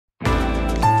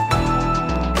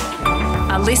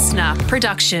listener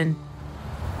production.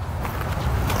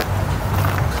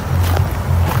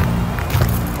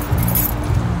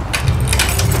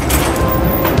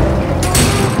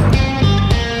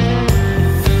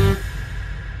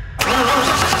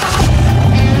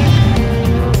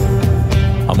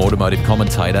 I'm automotive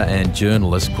commentator and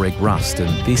journalist Greg Rust,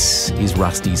 and this is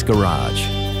Rusty's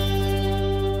Garage.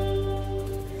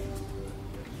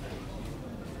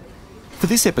 For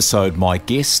this episode, my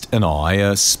guest and I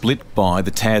are split by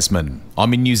the Tasman.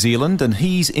 I'm in New Zealand and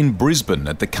he's in Brisbane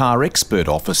at the car expert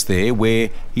office there, where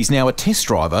he's now a test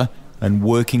driver and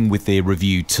working with their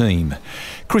review team.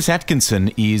 Chris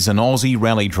Atkinson is an Aussie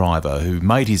rally driver who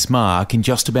made his mark in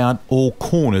just about all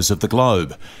corners of the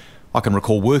globe. I can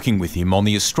recall working with him on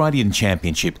the Australian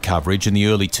Championship coverage in the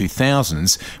early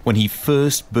 2000s when he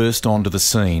first burst onto the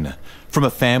scene. From a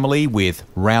family with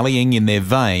rallying in their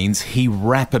veins, he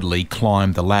rapidly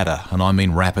climbed the ladder, and I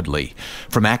mean rapidly.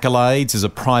 From accolades as a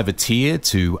privateer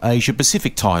to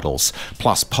Asia-Pacific titles,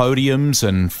 plus podiums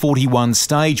and 41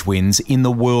 stage wins in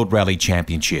the World Rally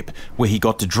Championship, where he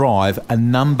got to drive a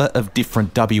number of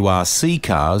different WRC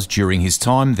cars during his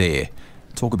time there.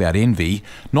 Talk about envy,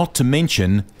 not to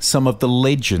mention some of the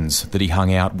legends that he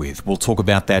hung out with. We'll talk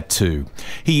about that too.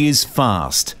 He is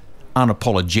fast,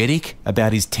 unapologetic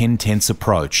about his 10-tenths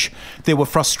approach. There were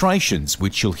frustrations,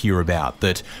 which you'll hear about,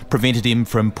 that prevented him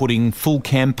from putting full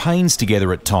campaigns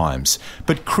together at times.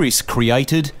 But Chris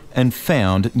created and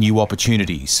found new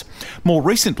opportunities. More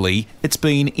recently, it's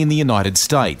been in the United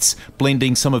States,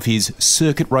 blending some of his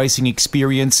circuit racing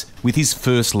experience with his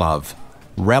first love.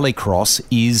 Rallycross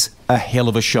is a hell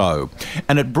of a show,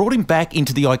 and it brought him back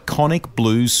into the iconic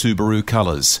blue Subaru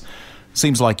colours.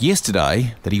 Seems like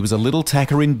yesterday that he was a little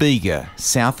tacker in Bega,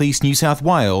 southeast New South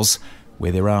Wales,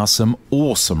 where there are some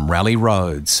awesome rally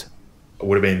roads. I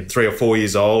would have been 3 or 4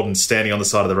 years old and standing on the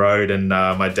side of the road, and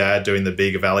my dad doing the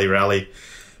Bega Valley Rally,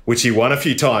 which he won a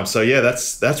few times. So yeah,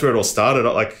 that's where it all started.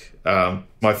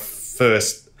 My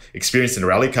first experience in a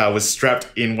rally car was strapped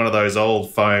in one of those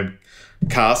old foam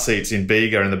car seats in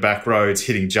Bega in the back roads,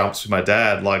 hitting jumps with my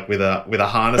dad, like with a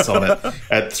harness on it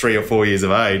at 3 or 4 years of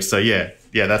age. So yeah,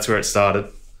 that's where it started.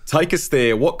 Take us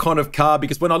there. What kind of car?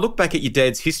 Because when I look back at your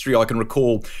dad's history, I can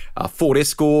recall Ford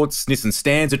Escorts, Nissan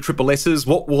Stanza, Triple S's.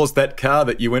 What was that car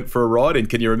that you went for a ride in?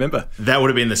 Can you remember? That would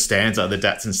have been the Stanza, the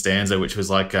Datsun Stanza, which was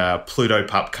like a Pluto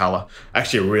pup colour.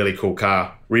 Actually a really cool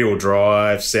car. Rear-wheel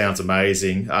drive, sounds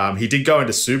amazing. He did go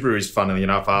into Subarus, funnily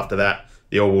enough, after that.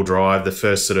 The all-wheel drive, the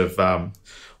first sort of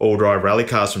all-wheel drive rally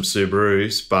cars from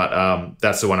Subarus, but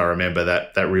that's the one I remember,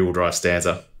 that rear-wheel drive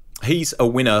Stanza. He's a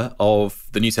winner of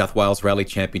the New South Wales Rally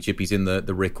Championship. He's in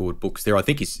the record books there. I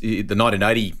think the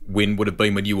 1980 win would have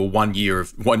been when you were 1 year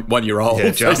old.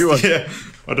 Yeah,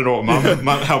 I don't know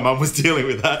what how Mum was dealing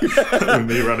with that, with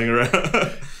me running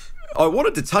around. I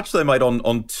wanted to touch though, mate,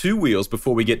 on two wheels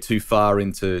before we get too far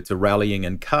into rallying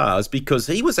and cars, because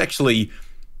he was actually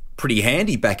pretty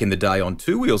handy back in the day on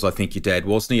two wheels, I think your dad,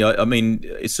 wasn't he? I mean,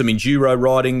 some enduro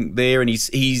riding there, and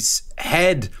he's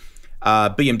had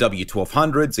BMW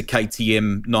 1200s, a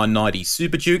KTM 990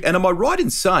 Super Duke, and am I right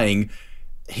in saying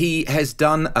he has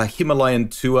done a Himalayan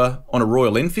tour on a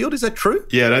Royal Enfield? Is that true?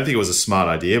 Yeah, I don't think it was a smart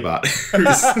idea, but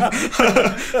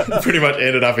pretty much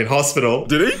ended up in hospital.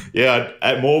 Did he? Yeah,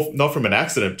 not from an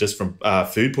accident, just from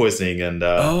food poisoning, and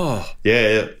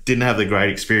yeah, didn't have the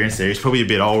great experience there. He's probably a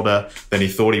bit older than he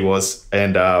thought he was,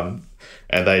 and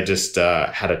they just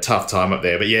had a tough time up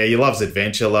there. But yeah, he loves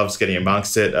adventure, loves getting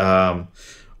amongst it.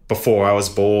 Before I was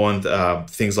born,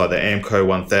 things like the Amco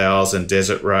 1000,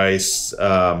 Desert Race.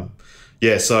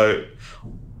 Yeah, so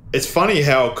it's funny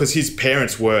how, because his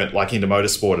parents weren't like into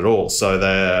motorsport at all. So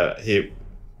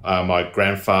my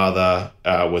grandfather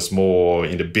was more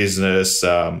into business,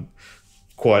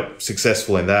 quite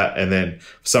successful in that. And then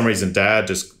for some reason, Dad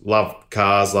just loved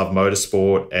cars, loved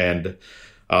motorsport, and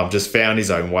just found his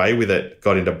own way with it.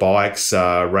 Got into bikes,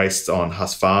 raced on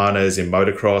Husqvarnas in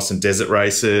motocross and desert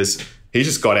races. He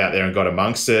just got out there and got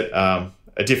amongst it. A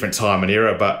different time and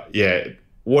era, but yeah,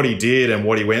 what he did and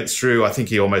what he went through, I think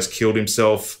he almost killed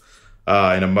himself in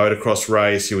a motocross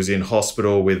race. He was in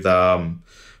hospital with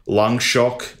lung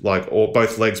shock, like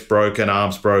both legs broken,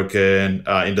 arms broken,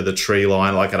 into the tree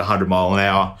line, like at 100 mile an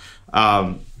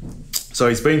hour. So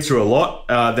he's been through a lot.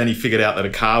 Then he figured out that a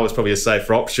car was probably a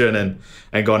safer option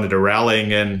and got into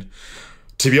rallying. And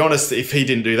to be honest, if he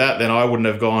didn't do that, then I wouldn't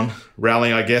have gone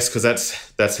rallying, I guess, because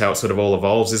that's how it sort of all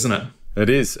evolves, isn't it? It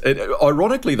is.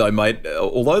 Ironically, though, mate,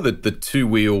 although the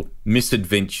two-wheel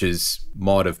misadventures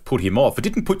might have put him off, it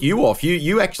didn't put you off.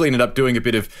 You actually ended up doing a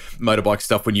bit of motorbike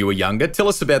stuff when you were younger. Tell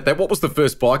us about that. What was the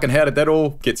first bike and how did that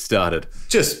all get started?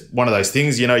 Just one of those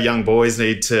things, young boys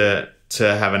need to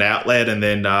to have an outlet. And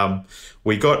then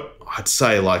we got, I'd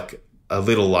say, like a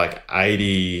little like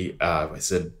 80,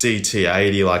 it's a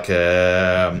DT80, like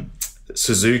a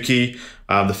Suzuki.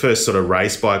 The first sort of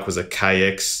race bike was a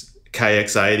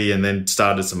KX80, and then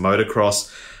started some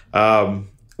motocross,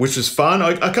 which was fun.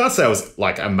 I can't say I was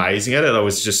like amazing at it. I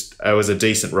was a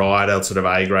decent rider, sort of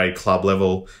A-grade club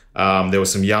level. There were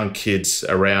some young kids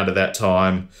around at that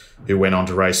time who went on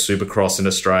to race Supercross in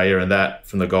Australia and that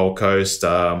from the Gold Coast.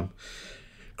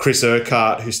 Chris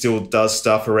Urquhart, who still does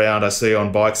stuff around, I see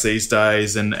on bikes these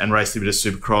days, and raced a bit of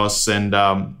Supercross. And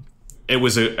it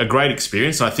was a great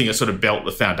experience. I think it sort of built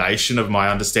the foundation of my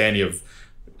understanding of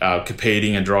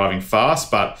competing and driving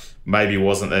fast, but maybe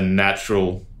wasn't a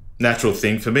natural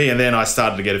thing for me. And then I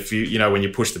started to get a few, you know, when you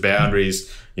push the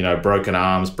boundaries, you know, broken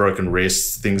arms, broken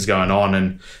wrists, things going on,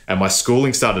 and my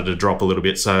schooling started to drop a little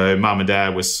bit. So mum and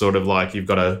dad was sort of like, you've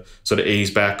got to sort of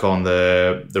ease back on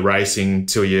the racing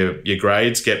till your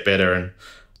grades get better. And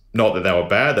not that they were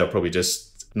bad, they were probably just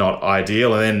not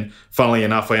ideal. And then funnily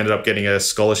enough, I ended up getting a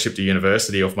scholarship to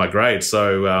university off my grades.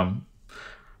 So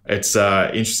it's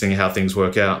interesting how things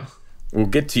work out. We'll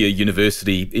get to your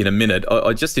university in a minute.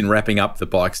 I just in wrapping up the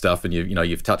bike stuff, and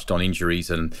you've touched on injuries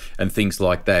and things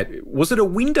like that. Was it a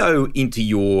window into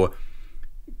your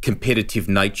competitive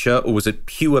nature, or was it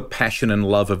pure passion and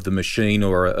love of the machine,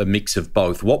 or a mix of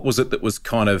both? What was it that was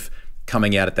kind of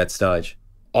coming out at that stage?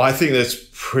 I think that's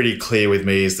pretty clear with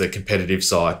me is the competitive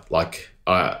side. Like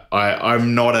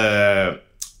I'm not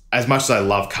as much as I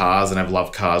love cars and I've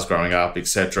loved cars growing up,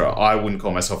 etc., I wouldn't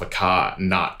call myself a car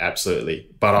nut, absolutely,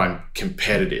 but I'm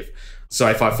competitive. So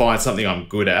if I find something I'm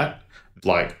good at,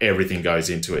 like everything goes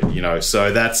into it, you know.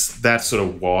 So that's sort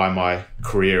of why my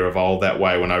career evolved that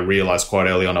way. When I realized quite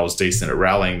early on I was decent at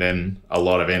rallying, then a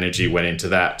lot of energy went into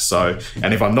that. So,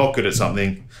 and if I'm not good at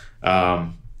something,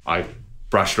 I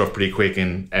brush it off pretty quick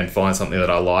and find something that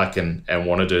I like and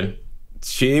want to do.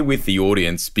 Share with the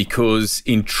audience, because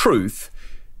in truth,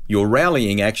 your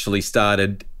rallying actually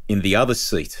started in the other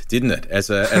seat, didn't it? As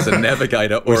a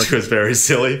navigator. Which was very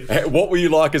silly. What were you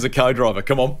like as a co-driver?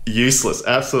 Come on. Useless.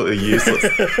 Absolutely useless.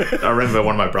 I remember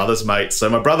one of my brother's mates. So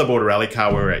my brother bought a rally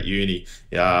car when we were at uni.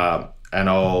 An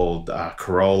old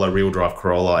Corolla, real drive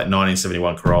Corolla, like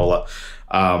 1971 Corolla.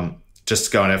 Just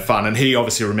to go and have fun. And he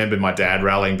obviously remembered my dad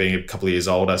rallying, being a couple of years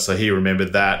older. So he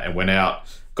remembered that and went out,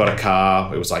 got a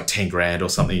car. It was like 10 grand or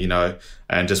something, you know,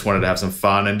 and just wanted to have some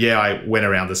fun. And yeah, I went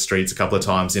around the streets a couple of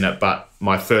times in it, but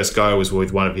my first go was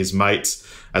with one of his mates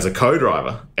as a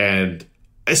co-driver. And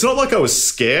it's not like I was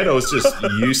scared. I was just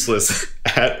useless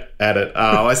at it.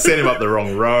 I sent him up the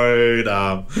wrong road.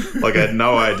 Like I had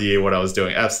no idea what I was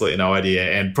doing. Absolutely no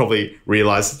idea. And probably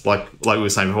realized, like we were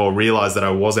saying before, realized that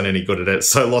I wasn't any good at it.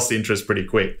 So lost interest pretty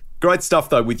quick. Great stuff,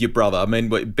 though, with your brother. I mean,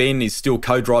 Ben is still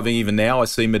co-driving even now. I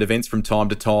see him at events from time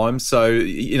to time. So,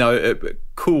 you know, a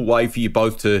cool way for you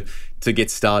both to get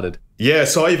started. Yeah,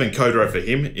 so I even co-drove for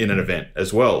him in an event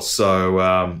as well.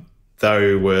 So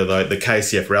they were the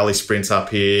KCF rally sprints up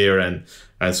here and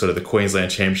sort of the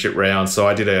Queensland Championship round. So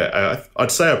I did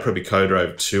I'd say I probably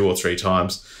co-drove 2 or 3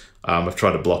 times. I've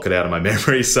tried to block it out of my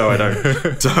memory so I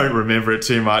don't remember it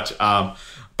too much.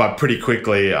 But pretty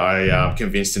quickly, I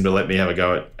convinced him to let me have a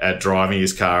go at driving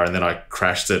his car, and then I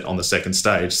crashed it on the second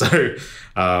stage. So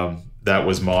that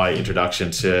was my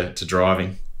introduction to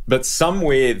driving. But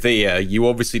somewhere there, you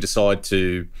obviously decide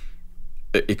to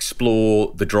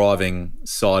explore the driving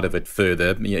side of it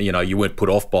further. You know, you weren't put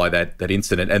off by that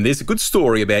incident. And there's a good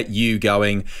story about you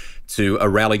going to a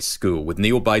rally school with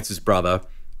Neil Bates's brother,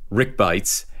 Rick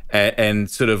Bates, and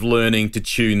sort of learning to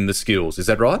tune the skills. Is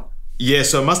that right? Yeah,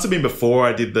 so it must have been before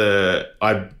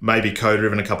I'd maybe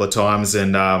co-driven a couple of times,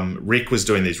 and Rick was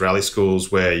doing these rally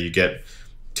schools where you get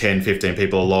 10, 15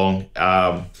 people along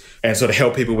and sort of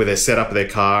help people with their setup of their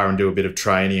car and do a bit of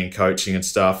training and coaching and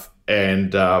stuff.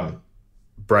 And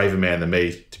braver man than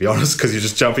me, to be honest, because you're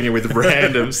just jumping in with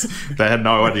randoms. They had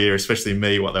no idea, especially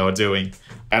me, what they were doing.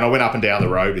 And I went up and down the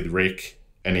road with Rick,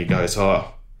 and he goes,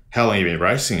 "Oh, how long have you been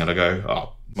racing?" And I go,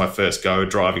 "Oh, my first go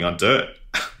driving on dirt."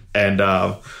 And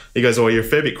he goes, "Oh, you're a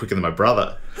fair bit quicker than my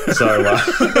brother." So,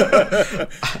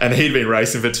 and he'd been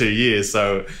racing for 2 years.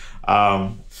 So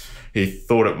he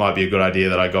thought it might be a good idea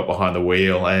that I got behind the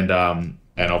wheel. And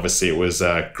obviously it was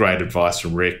great advice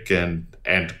from Rick and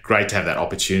great to have that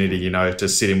opportunity, you know, to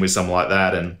sit in with someone like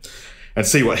that and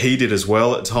see what he did as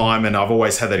well at the time. And I've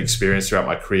always had that experience throughout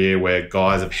my career where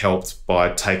guys have helped by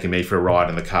taking me for a ride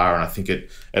in the car. And I think it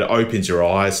opens your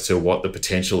eyes to what the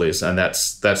potential is. And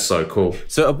that's so cool.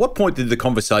 So at what point did the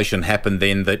conversation happen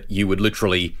then that you would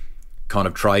literally kind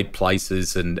of trade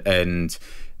places and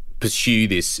pursue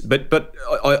this. But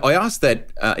I asked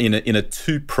that in a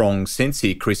two-pronged sense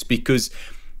here, Chris, because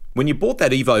when you bought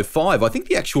that Evo 5, I think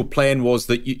the actual plan was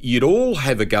that you'd all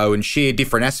have a go and share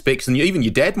different aspects, and even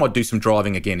your dad might do some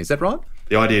driving again. Is that right?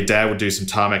 The idea, Dad would do some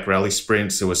tarmac rally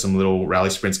sprints. There were some little rally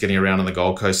sprints getting around on the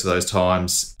Gold Coast at those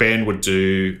times. Ben would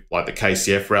do like the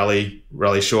KCF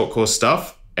rally short course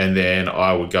stuff. And then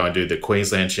I would go and do the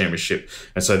Queensland Championship.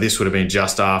 And so this would have been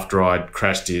just after I'd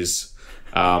crashed his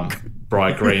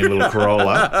bright green little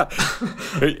Corolla.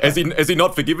 Has he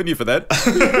not forgiven you for that?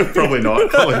 Probably not.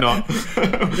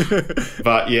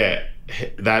 But yeah,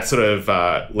 that sort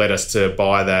of led us to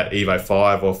buy that Evo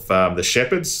 5 off the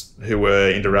Shepherds, who were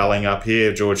into rallying up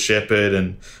here, George Shepherd,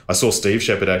 and I saw Steve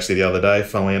Shepherd actually the other day,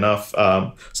 funnily enough.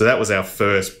 So that was our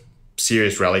first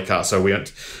serious rally car. So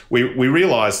we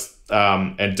realised,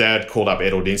 and Dad called up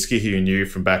Ed Ordinsky, who you knew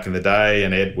from back in the day,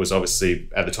 and Ed was obviously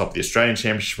at the top of the Australian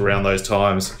Championship around those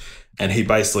times. And he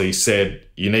basically said,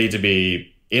 you need to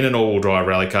be in an all-wheel drive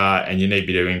rally car and you need to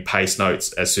be doing pace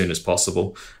notes as soon as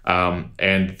possible.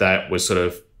 And that was sort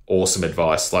of awesome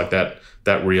advice. Like that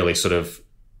really sort of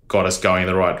got us going in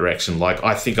the right direction. Like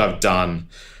I think I've done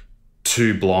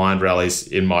 2 blind rallies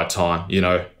in my time,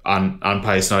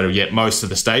 unpace noted, yet most of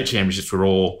the state championships were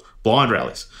all blind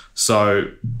rallies.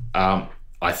 So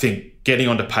I think getting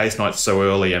onto pace nights so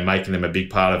early and making them a big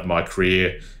part of my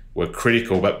career were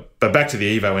critical. But back to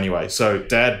the Evo anyway. So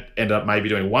Dad ended up maybe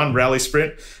doing 1 rally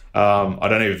sprint. I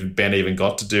don't know if Ben even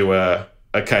got to do a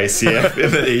KCF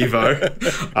in the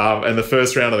Evo. And the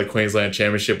first round of the Queensland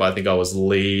Championship, I think I was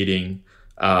leading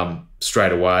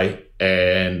straight away.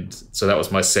 And so that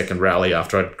was my second rally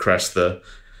after I'd crashed the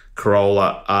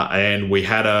Corolla. And we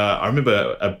had I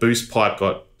remember a boost pipe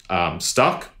got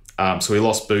stuck. So we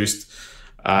lost boost.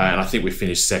 And I think we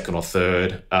finished second or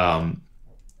third.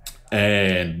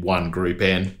 And won Group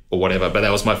N or whatever. But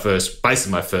that was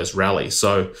basically my first rally.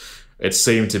 So it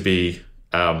seemed to be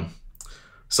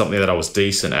something that I was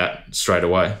decent at straight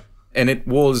away. And it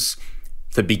was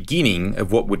the beginning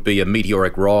of what would be a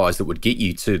meteoric rise that would get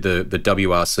you to the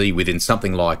WRC within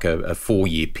something like a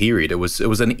 4-year period. It was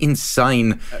an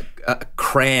insane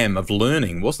cram of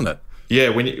learning, wasn't it? Yeah,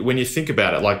 when you think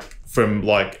about it,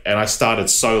 and I started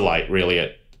so late,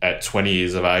 really, at 20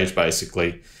 years of age,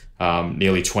 basically.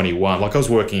 Nearly 21. Like I was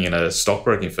working in a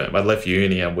stockbroking firm. I left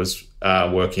uni and was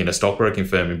working in a stockbroking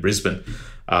firm in Brisbane.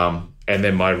 And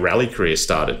then my rally career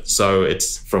started. So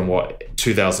it's from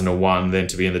 2001 then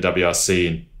to be in the WRC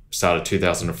and started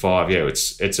 2005. Yeah,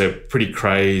 it's a pretty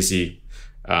crazy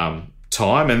time.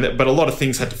 But a lot of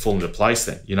things had to fall into place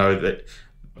then. That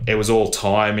it was all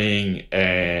timing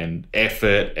and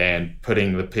effort and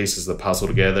putting the pieces of the puzzle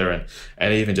together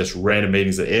and even just random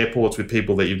meetings at airports with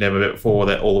people that you've never met before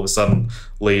that all of a sudden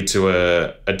lead to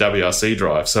a WRC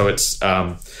drive. So it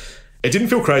didn't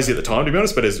feel crazy at the time, to be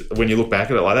honest, but when you look back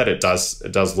at it like that, it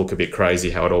does look a bit crazy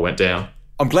how it all went down.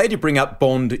 I'm glad you bring up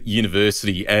Bond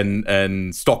University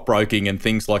and stockbroking and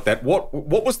things like that. What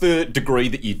was the degree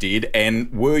that you did,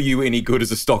 and were you any good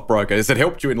as a stockbroker? Has it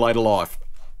helped you in later life?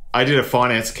 I did a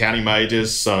finance accounting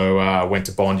majors, so I went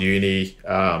to Bond Uni,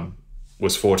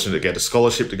 was fortunate to get a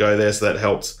scholarship to go there, so that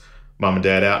helped Mum and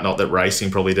Dad out. Not that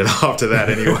racing probably did after that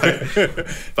anyway.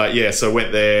 But yeah, so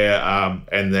went there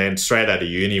and then straight out of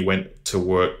uni went to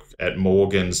work at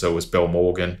Morgan, so it was Bell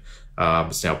Morgan.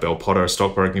 It's now Bell Potter, a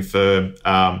stockbroking firm.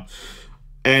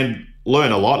 And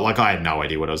learn a lot. Like I had no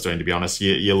idea what I was doing, to be honest.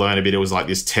 You learn a bit. It was like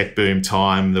this tech boom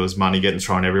time. There was money getting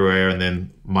thrown everywhere and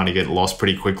then money getting lost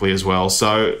pretty quickly as well.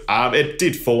 So it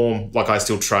did form, like I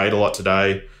still trade a lot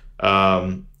today.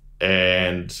 And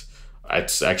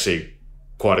it's actually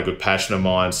quite a good passion of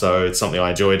mine. So it's something I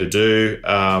enjoy to do.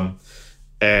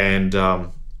 And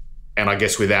I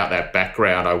guess without that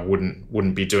background, I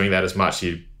wouldn't be doing that as much.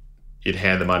 You'd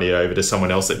hand the money over to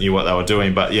someone else that knew what they were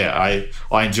doing. But yeah,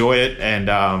 I enjoy it.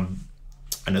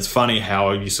 And it's funny how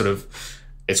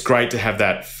it's great to have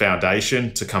that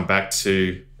foundation to come back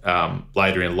to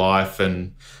later in life.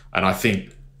 And I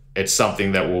think it's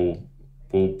something that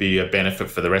will be a benefit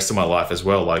for the rest of my life as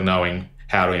well, like knowing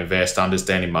how to invest,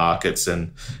 understanding markets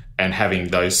and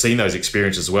having seen those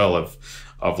experiences as well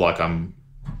of like I'm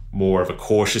more of a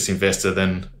cautious investor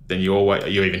than you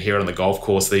even hear it on the golf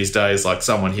course these days. Like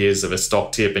someone hears of a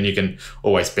stock tip and you can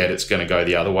always bet it's going to go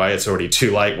the other way. It's already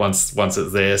too late once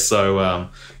it's there. So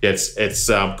it's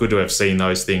good to have seen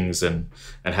those things and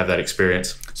have that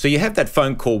experience. So you have that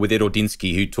phone call with Ed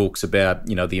Ordinsky who talks about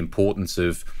the importance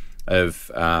of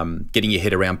getting your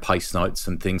head around pace notes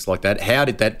and things like that. How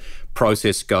did that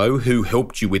process go? Who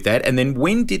helped you with that? And then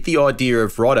when did the idea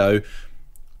of righto,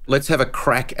 let's have a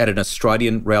crack at an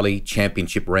Australian Rally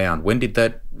Championship round? When did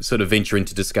that sort of venture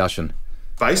into discussion?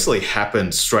 basically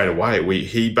happened straight away.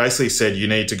 He basically said you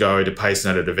need to go to pace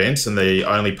noted events, and the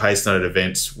only pace noted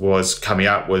events was coming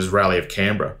up was Rally of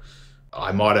Canberra.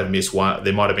 I might have missed one.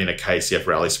 There might have been a KCF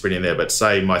rally sprint in there, but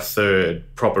say my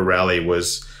third proper rally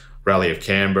was Rally of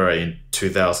Canberra in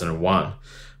 2001.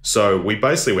 So we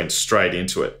basically went straight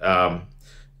into it.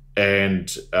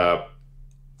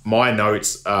 My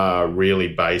notes are really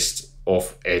based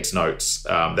off Ed's notes.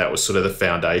 That was sort of the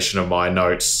foundation of my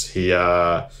notes. He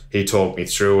talked me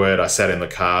through it. I sat in the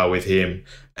car with him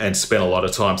and spent a lot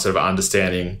of time sort of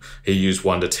understanding. He used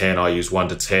 1 to 10, I used 1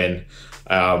 to 10.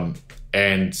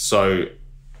 And so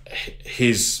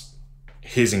his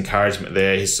encouragement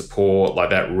there, his support,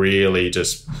 like that really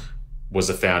just was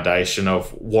the foundation of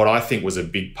what I think was a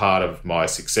big part of my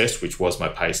success, which was my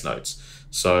pace notes.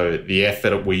 So the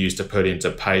effort we used to put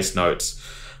into pace notes,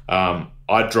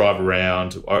 I'd drive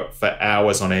around for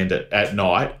hours on end at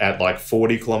night at like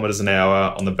 40 kilometres an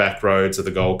hour on the back roads of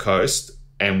the Gold Coast,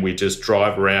 and we just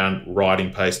drive around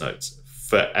writing pace notes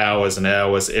for hours and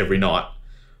hours every night.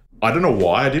 I don't know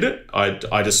why I did it.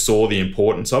 I just saw the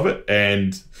importance of it,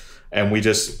 and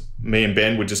me and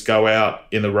Ben would just go out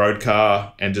in the road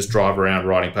car and just drive around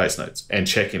writing pace notes and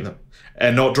checking them.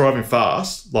 And not driving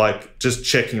fast, like just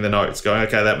checking the notes, going,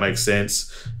 okay, that makes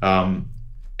sense. And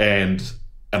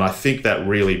I think that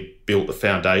really built the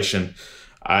foundation.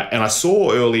 And I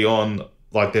saw early on,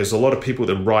 like there's a lot of people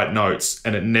that write notes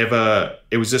and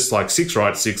it was just like 6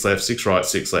 right, 6 left, 6 right,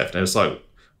 6 left. And it's like,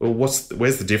 well,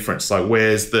 where's the difference? Like,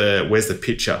 where's the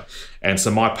picture? And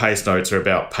so my pace notes are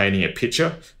about painting a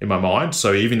picture in my mind.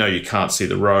 So even though you can't see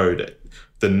the road,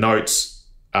 the notes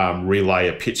relay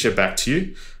a picture back to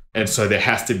you. And so there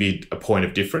has to be a point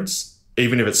of difference,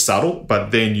 even if it's subtle,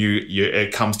 but then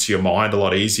it comes to your mind a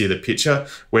lot easier, the picture.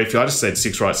 Where if I just said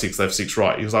 6 right, 6 left, 6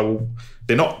 right, he was like, well,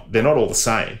 they're not all the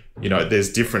same. You know,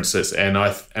 there's differences. And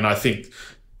I think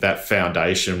that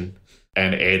foundation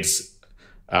and Ed's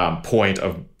point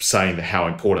of saying how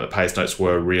important the pace notes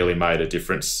were really made a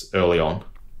difference early on.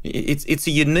 It's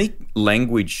a unique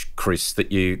language, Chris,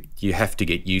 that you have to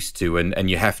get used to, and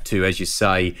you have to, as you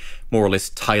say, more or less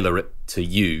tailor it to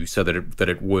you so that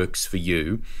it works for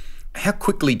you. How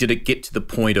quickly did it get to the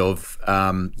point of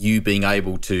you being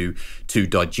able to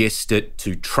digest it,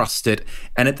 to trust it,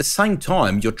 and at the same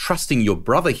time you're trusting your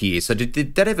brother here? So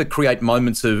did that ever create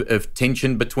moments of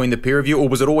tension between the pair of you, or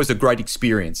was it always a great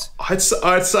experience? I'd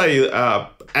say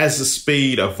as the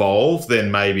speed evolved, then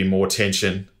maybe more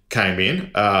tension came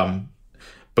in,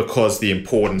 because the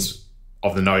importance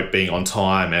of the note being on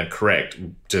time and correct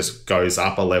just goes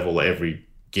up a level every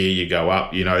gear you go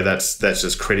up. You know, that's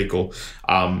just critical.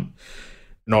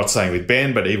 Not saying with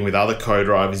Ben, but even with other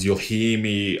co-drivers, you'll hear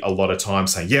me a lot of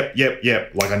times saying, yep.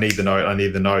 Like, I need the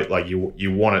note. Like,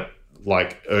 you want it,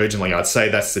 like, urgently. I'd say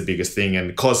that's the biggest thing. And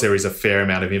because there is a fair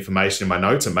amount of information in my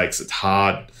notes, it makes it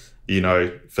hard, you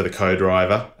know, for the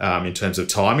co-driver in terms of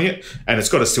timing it. And it's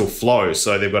got to still flow.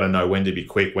 So they've got to know when to be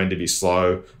quick, when to be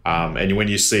slow. And when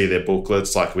you see their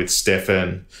booklets, like with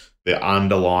Stefan, the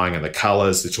underlying and the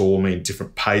colours, which all mean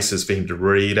different paces for him to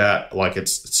read at. Like,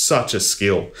 it's such a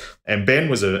skill. And Ben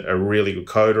was a really good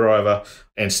co-driver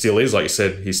and still is. Like you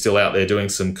said, he's still out there doing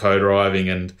some co-driving.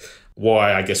 And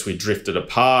why I guess we drifted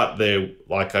apart there,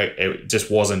 like, it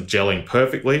just wasn't gelling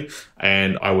perfectly.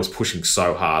 And I was pushing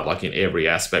so hard, like in every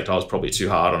aspect. I was probably too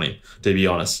hard on him, to be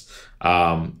honest.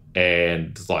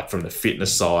 And like from the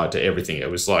fitness side to everything,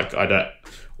 it was like,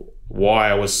 why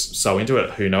I was so into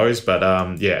it, who knows? But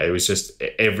it was just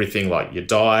everything, like your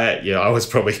diet. Yeah, I was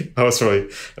probably an absolute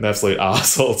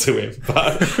arsehole to him,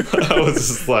 but I was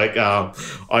just like,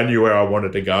 I knew where I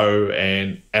wanted to go,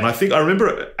 and I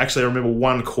remember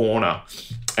one corner,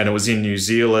 and it was in New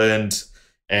Zealand,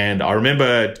 and I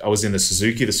remember I was in the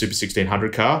Suzuki, the Super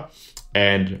 1600 car,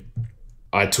 and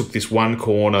I took this one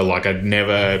corner like I'd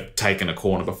never taken a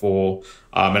corner before,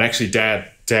 and actually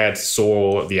Dad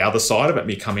saw the other side of it,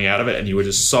 me coming out of it, and you were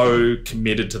just so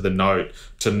committed to the note,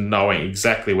 to knowing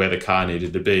exactly where the car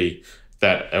needed to be,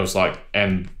 that it was like,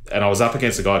 and I was up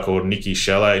against a guy called Nicky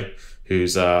Schelle,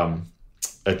 who's a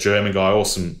German guy,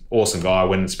 awesome guy. I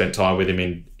went and spent time with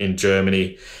him in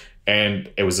Germany, and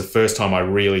it was the first time I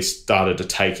really started to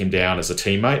take him down as a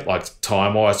teammate, like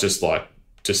time-wise, just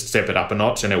step it up a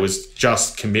notch. And it was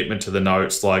just commitment to the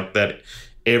notes, like that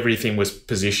everything was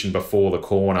positioned before the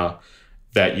corner,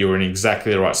 that you were in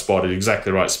exactly the right spot at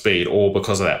exactly the right speed, all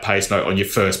because of that pace note on your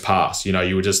first pass. You know,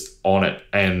 you were just on it.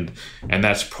 And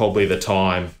that's probably the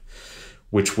time,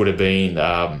 which would have been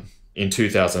in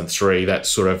 2003, that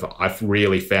sort of, I've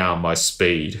really found my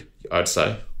speed, I'd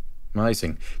say.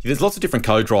 Amazing. There's lots of different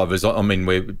co-drivers. I mean,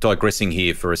 we're digressing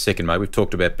here for a second, mate. We've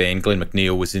talked about Ben. Glenn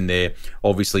McNeil was in there,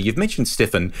 obviously. You've mentioned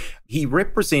Stefan. He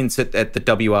represents at the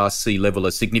WRC level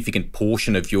a significant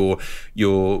portion of your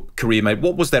career, mate.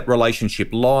 What was that relationship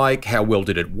like? How well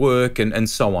did it work? And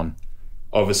so on?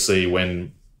 Obviously,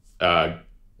 when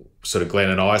sort of Glenn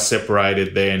and I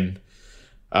separated, then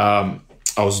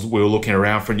we were looking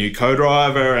around for a new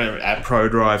co-driver, and at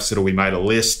ProDrive sort of we made a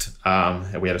list,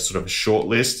 and we had a sort of a short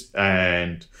list,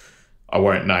 and I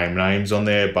won't name names on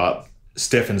there, but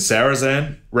Stefan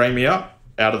Sarazan rang me up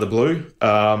out of the blue,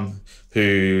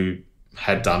 who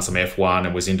had done some F1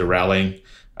 and was into rallying,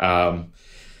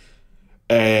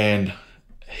 and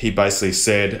he basically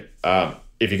said,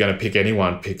 if you're going to pick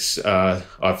anyone,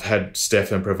 I've had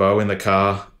Stefan Prevost in the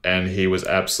car, and he was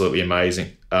absolutely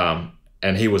amazing.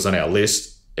 And he was on our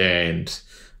list, and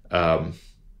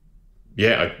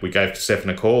we gave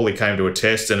Stefan a call. He came to a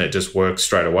test, and it just worked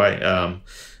straight away.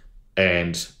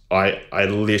 And I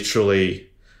literally,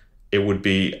 it would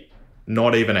be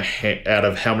not even out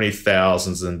of how many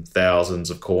thousands and thousands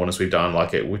of corners we've done,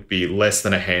 like it would be less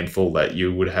than a handful that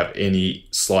you would have any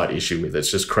slight issue with.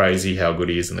 It's just crazy how good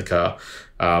he is in the car.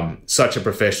 Such a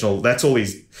professional. That's all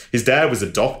his dad was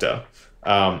a doctor.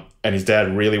 And his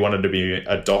dad really wanted to be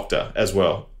a doctor as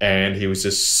well. And he was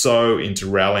just so into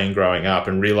rallying growing up,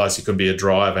 and realised he could be a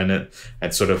driver,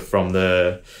 and sort of from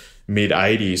the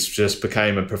mid-'80s just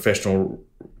became a professional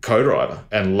co-driver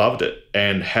and loved it,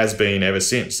 and has been ever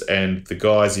since. And the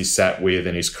guys he sat with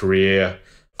in his career,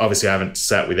 obviously I haven't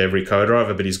sat with every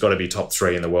co-driver, but he's got to be top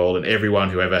 3 in the world, and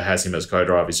everyone who ever has him as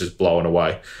co-driver is just blown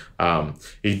away.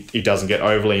 He doesn't get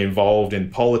overly involved in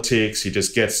politics. He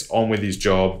just gets on with his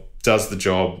job, does the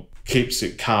job, keeps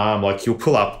it calm. Like you'll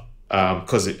pull up,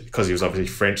 because he was obviously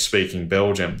French-speaking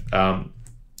Belgium.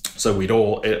 So we'd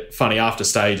all, funny after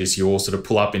stages, you all sort of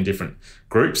pull up in different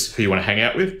groups who you want to hang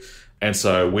out with. And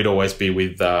so we'd always be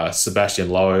with Sebastian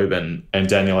Loeb and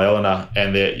Daniel Eleanor,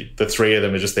 and the 3 of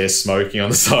them are just there smoking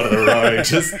on the side of the road,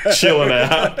 just chilling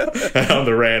out. And I'm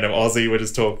the random Aussie, we're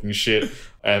just talking shit.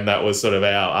 And that was sort of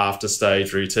our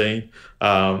after-stage routine.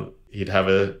 He'd have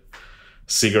a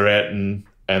cigarette,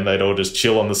 and they'd all just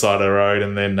chill on the side of the road,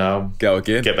 and then go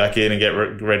again, get back in and get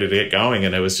ready to get going.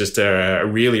 And it was just a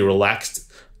really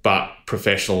relaxed but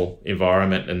professional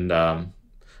environment.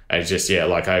 And just,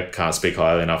 like I can't speak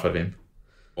highly enough of him.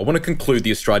 I want to conclude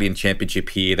the Australian Championship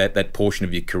here, that portion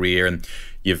of your career. And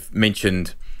you've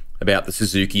mentioned about the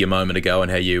Suzuki a moment ago,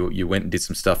 and how you went and did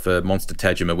some stuff for Monster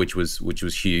Tajima, which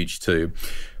was huge too.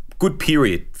 Good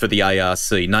period for the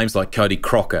ARC. Names like Cody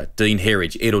Crocker, Dean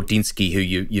Herridge, Ed Ordinsky, who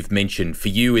you've mentioned. For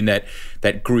you in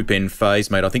that Group N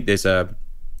phase, mate, I think there's a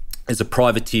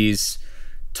privateers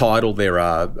title. There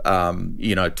are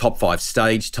top 5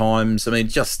 stage times. I mean,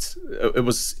 it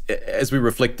was, as we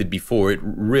reflected before, it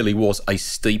really was a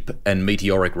steep and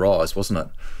meteoric rise, wasn't it?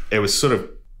 It was sort of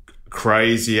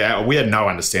crazy. We had no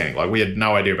understanding. Like, we had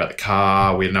no idea about the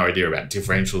car. We had no idea about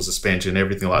differential suspension,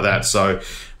 everything like that. So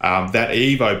that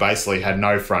Evo basically had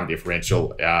no front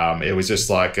differential. It was just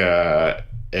like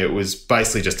it was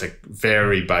basically just a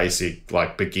very basic,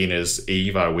 like, beginner's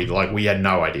Evo. We had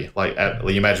no idea. Like,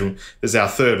 you imagine this is our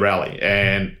 3rd rally,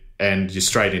 and you're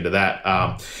straight into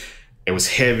that. It was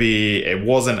heavy. It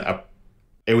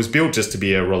was built just to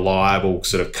be a reliable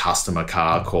sort of customer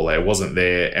car caller. It wasn't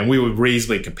there, and we were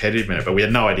reasonably competitive in it, but we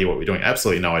had no idea what we were doing.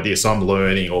 Absolutely no idea. So I'm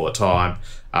learning all the time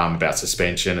about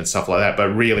suspension and stuff like that. But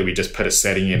really, we just put a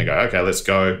setting in and go, okay, let's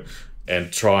go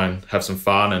and try and have some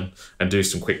fun and do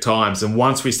some quick times. And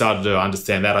once we started to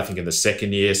understand that, I think in the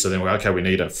 2nd year, so then we're okay, we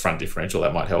need a front differential,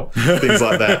 that might help. Things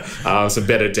like that. Some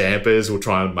better dampers, we'll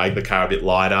try and make the car a bit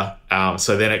lighter.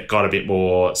 So then it got a bit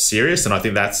more serious, and I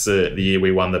think that's the year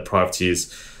we won the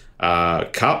Privateers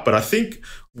Cup. But I think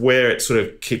where it sort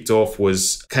of kicked off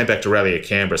came back to Rally at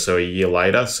Canberra, so a year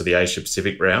later, so the Asia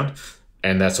Pacific round.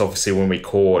 And that's obviously when we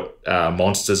caught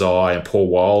Monster's Eye and Paul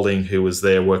Wilding, who was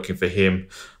there working for him,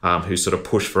 who sort of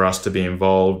pushed for us to be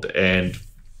involved. And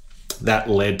that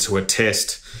led to a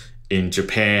test in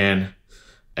Japan.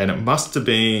 And it must have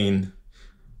been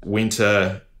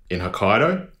winter in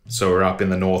Hokkaido. So we're up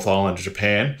in the North Island of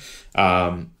Japan.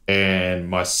 And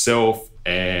myself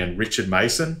and Richard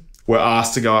Mason were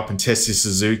asked to go up and test this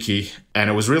Suzuki, and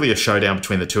it was really a showdown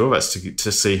between the 2 of us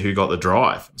to see who got the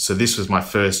drive. So this was my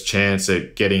first chance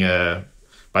at getting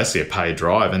basically a paid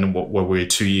drive, and we were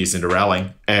 2 years into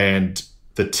rallying. And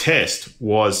the test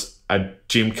was a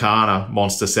Gymkhana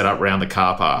monster set up around the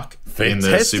car park.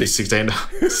 Fantastic. In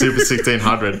the Super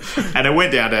 1600. And it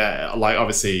went down to, like,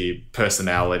 obviously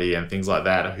personality and things like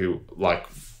that, who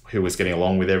was getting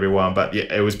along with everyone. But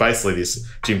yeah, it was basically this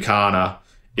Gymkhana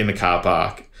in the car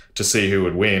park to see who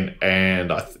would win.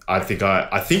 And I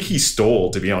think he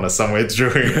stalled, to be honest, somewhere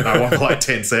during, and I won for like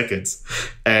 10 seconds.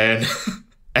 And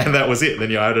that was it.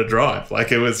 Then I had to drive.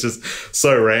 Like, it was just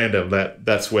so random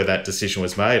that's where that decision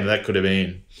was made. And that could have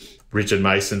been Richard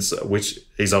Mason's, which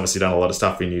he's obviously done a lot of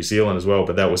stuff in New Zealand as well.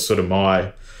 But that was sort of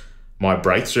my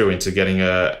breakthrough into getting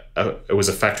it was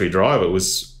a factory drive. It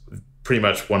was pretty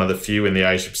much one of the few in the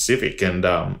Asia Pacific. And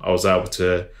I was able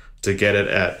to get it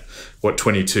at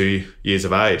 22 years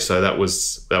of age. So that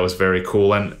was very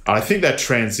cool. And I think that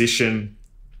transition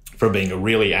from being a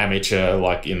really amateur,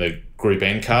 like in the Group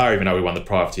N car, even though we won the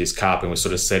Privateers Cup and were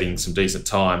sort of setting some decent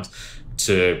times,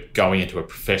 to going into a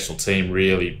professional team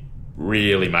really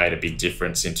made a big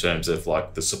difference in terms of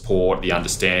like the support, the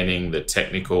understanding, the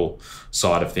technical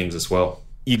side of things as well.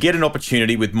 You get an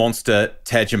opportunity with Monster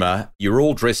Tajima. You're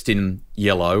all dressed in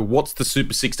yellow. What's the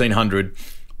Super 1600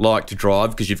 like to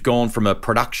drive? Because you've gone from a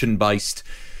production-based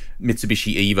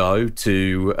Mitsubishi Evo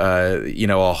to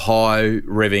a high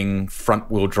revving front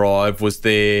wheel drive. Was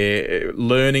there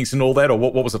learnings and all that, or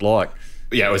what was it like?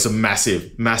 Yeah, it was a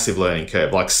massive learning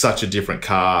curve. Like, such a different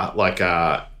car. Like,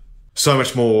 so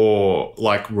much more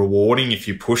like rewarding if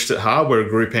you pushed it hard. Where a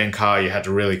Group N car, you had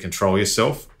to really control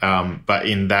yourself. But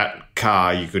in that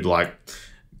car, you could like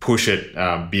push it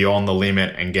beyond the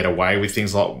limit and get away with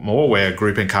things a lot more, where a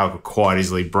Group N car could quite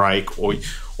easily break, or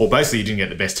basically you didn't get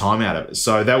the best time out of it.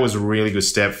 So that was a really good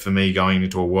step for me going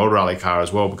into a World Rally car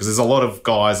as well, because there's a lot of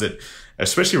guys that,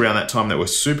 especially around that time, that were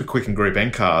super quick in Group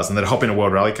N cars and they'd hop in a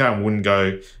World Rally car and wouldn't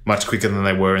go much quicker than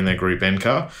they were in their Group N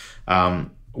car.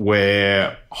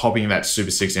 Where hopping that Super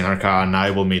 1600 car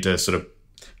enabled me to sort of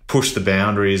push the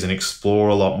boundaries and explore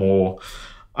a lot more.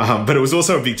 But it was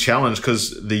also a big challenge,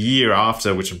 because the year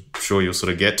after, which I'm sure you'll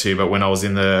sort of get to, but when I was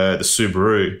in the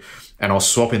Subaru and I was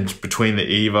swapping between the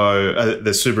Evo,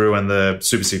 the Subaru and the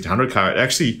Super 1600 car, it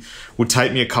actually would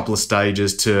take me a couple of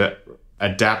stages to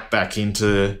adapt back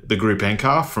into the Group N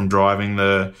car from driving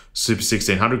the Super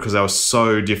 1600, because they were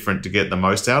so different to get the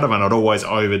most out of. And I'd always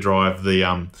overdrive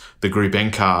the Group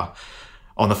N car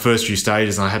on the first few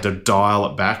stages, and I had to dial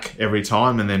it back every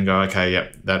time and then go, okay,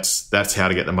 yep, that's how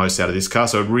to get the most out of this car.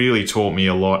 So it really taught me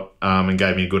a lot and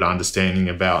gave me a good understanding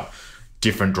about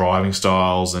different driving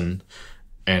styles and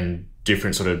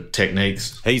different sort of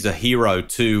techniques. He's a hero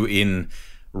too in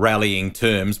rallying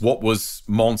terms. What was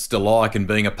Monster like and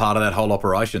being a part of that whole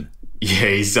operation?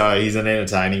 Yeah, he's an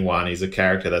entertaining one. He's a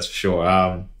character, that's for sure.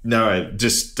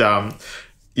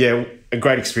 A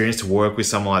great experience to work with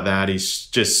someone like that. He's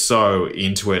just so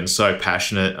into it and so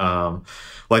passionate.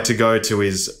 Like, to go to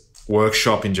his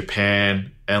workshop in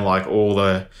Japan and like all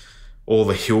the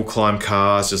hill climb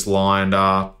cars just lined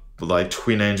up, like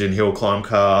twin engine hill climb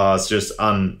cars, just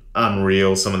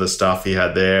unreal, some of the stuff he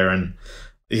had there. And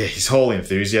yeah, his whole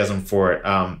enthusiasm for it.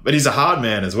 But he's a hard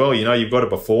man as well. You've got to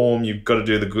perform, you've got to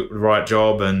do the right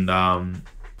job. And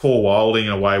Paul Wilding,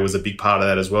 in a way, was a big part of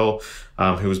that as well,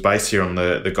 who was based here on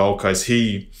the Gold Coast.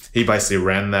 He basically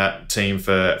ran that team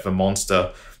for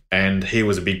Monster, and he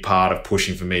was a big part of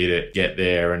pushing for me to get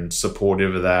there and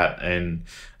supportive of that. And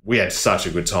we had such a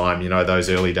good time, those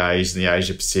early days in the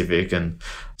Asia Pacific, and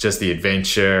just the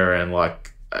adventure. And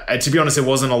like, to be honest, there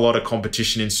wasn't a lot of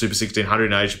competition in Super 1600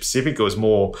 in Asia Pacific. It was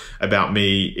more about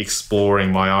me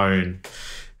exploring my own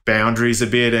boundaries a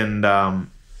bit.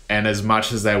 And as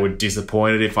much as they were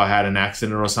disappointed if I had an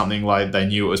accident or something, like, they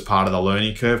knew it was part of the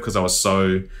learning curve, because I was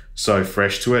so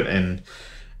fresh to it. And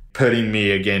putting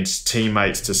me against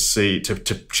teammates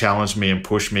to challenge me and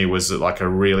push me was like a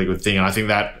really good thing. And I think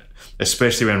that,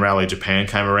 especially when Rally Japan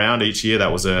came around each year,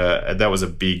 that was a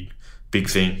big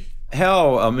thing.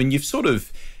 You've sort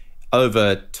of,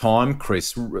 over time,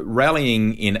 Chris,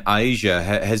 rallying in Asia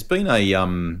has been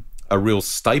a real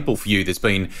staple for you. There's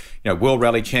been, World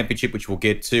Rally Championship, which we'll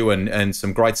get to, and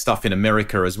some great stuff in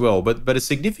America as well. But a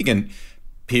significant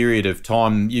period of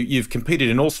time, you've competed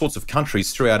in all sorts of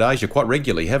countries throughout Asia quite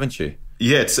regularly, haven't you?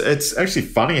 Yeah, it's actually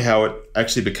funny how it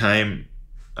actually became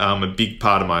a big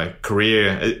part of my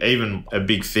career, even a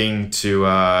big thing to,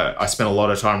 I spent a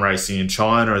lot of time racing in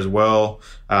China as well.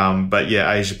 But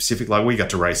yeah, Asia Pacific, like, we got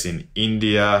to race in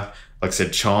India, like I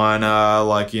said, China,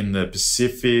 like in the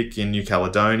Pacific, in New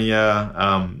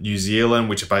Caledonia, New Zealand,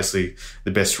 which are basically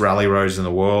the best rally roads in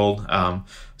the world.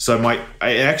 So it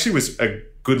actually was a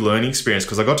good learning experience,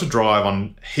 because I got to drive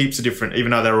on heaps of different, even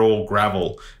though they were all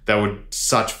gravel, they were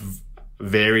such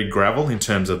varied gravel in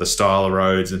terms of the style of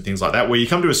roads and things like that. Where you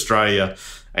come to Australia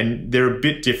and they're a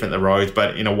bit different, the roads,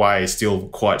 but in a way still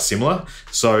quite similar.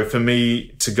 So for me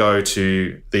to go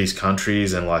to these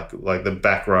countries and like the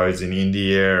back roads in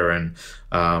India and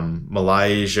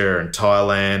Malaysia and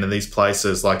Thailand and these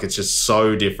places, like it's just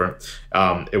so different.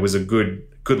 It was a good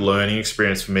learning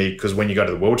experience for me, because when you go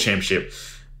to the World Championship,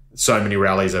 so many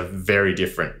rallies are very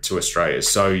different to Australia.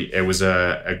 So it was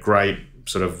a great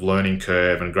sort of learning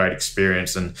curve and great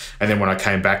experience. And then when I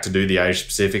came back to do the Asia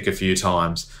Pacific a few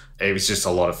times, it was just a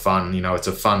lot of fun. You know, it's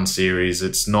a fun series.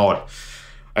 It's not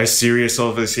as serious,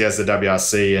 obviously, as the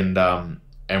WRC, and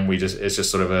it's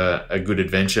just sort of a good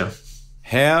adventure.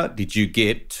 How did you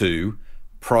get to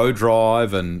Pro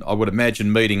Drive? And I would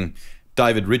imagine meeting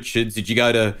David Richards. Did you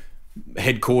go to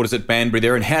headquarters at Banbury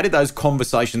there? And how did those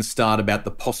conversations start about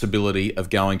the possibility of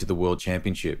going to the World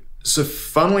Championship? So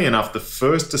funnily enough, the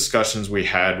first discussions we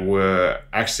had were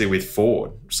actually with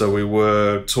Ford. So we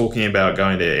were talking about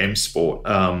going to M Sport,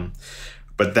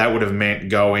 but that would have meant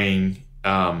going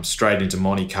straight into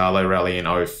Monte Carlo Rally in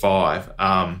 2005.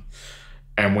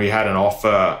 And we had an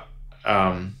offer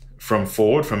from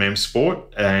Ford, from M Sport,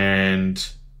 and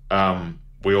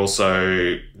we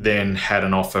also then had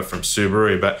an offer from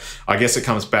Subaru. But I guess it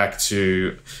comes back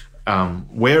to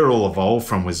where it all evolved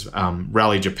from was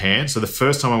Rally Japan. So the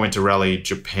first time I went to Rally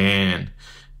Japan,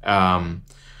 I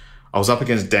was up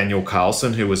against Daniel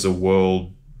Carlson, who was a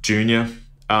world junior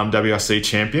WRC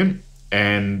champion.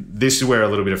 And this is where a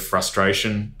little bit of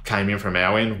frustration came in from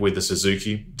our end with the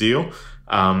Suzuki deal,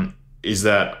 is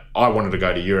that I wanted to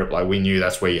go to Europe. Like, we knew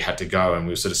that's where you had to go, and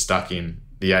we were sort of stuck in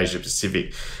the Asia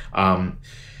Pacific.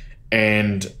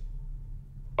 And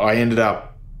I ended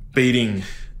up beating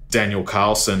Daniel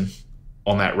Carlson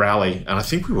on that rally, and I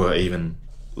think we were even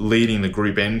leading the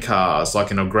Group N cars,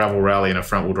 like in a gravel rally in a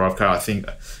front-wheel drive car. I think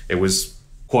it was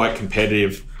quite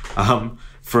competitive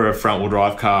for a front-wheel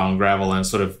drive car on gravel, and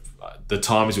sort of the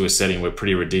times we were setting were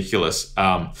pretty ridiculous.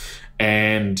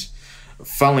 And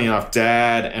funnily enough,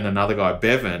 Dad and another guy,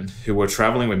 Bevan, who were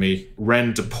traveling with me,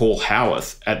 ran to Paul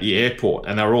Howarth at the airport,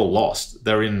 and they were all lost.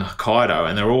 They're in Hokkaido,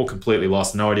 and they're all completely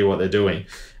lost, no idea what they're doing.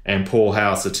 And Paul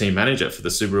Howarth's the team manager for the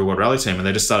Subaru World Rally team, and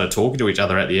they just started talking to each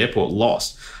other at the airport,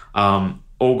 lost.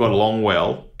 All got along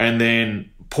well. And then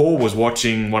Paul was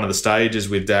watching one of the stages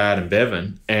with Dad and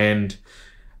Bevan, and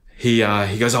he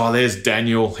goes, "Oh, there's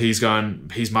Daniel. He's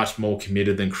much more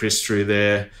committed than Chris through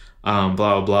there, blah,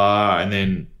 blah, blah." And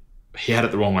then he had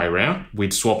it the wrong way around.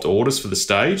 We'd swapped orders for the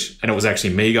stage, and it was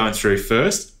actually me going through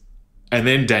first. And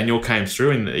then Daniel came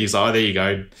through, and he's like, "Oh, there you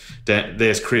go.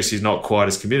 There's Chris. He's not quite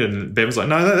as committed." And Bevan's like,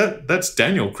 "No, that's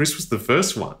Daniel. Chris was the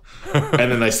first one."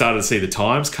 And then they started to see the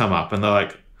times come up, and they're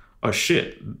like, "Oh,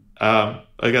 shit.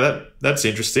 Okay, that's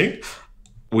interesting."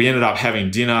 We ended up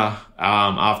having dinner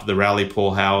after the rally,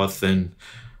 Paul Howarth and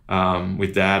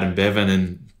with Dad and Bevan,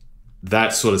 and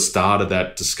that sort of started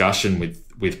that discussion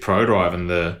with ProDrive and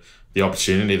the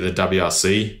opportunity the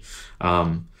WRC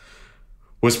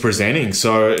was presenting.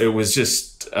 So it was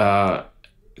just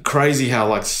crazy how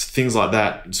like things like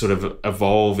that sort of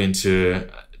evolve into.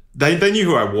 They knew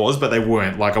who I was, but they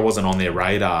weren't, like, I wasn't on their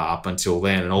radar up until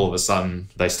then. And all of a sudden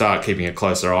they start keeping a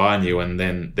closer eye on you, and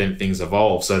then things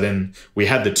evolve. So then we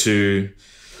had the two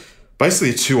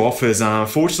offers.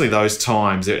 Unfortunately, those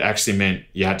times it actually meant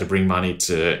you had to bring money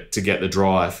to get the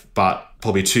drive. But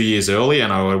probably 2 years early,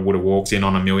 and I would have walked in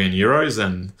on €1 million.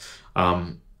 And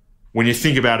when you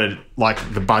think about it,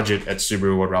 like the budget at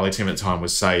Subaru World Rally Team at the time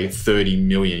was, say, €30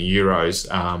 million.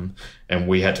 And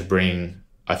we had to bring,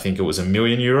 I think it was €1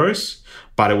 million,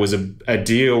 but it was a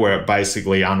deal where it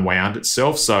basically unwound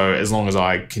itself. So as long as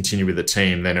I continue with the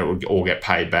team, then it would all get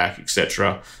paid back,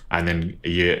 etc. And then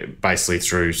basically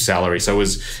through salary. So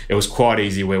it was quite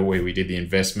easy where we did the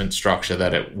investment structure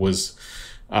that it was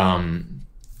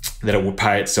that it would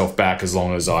pay itself back as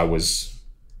long as I was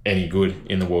any good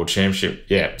in the World Championship.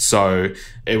 Yeah, so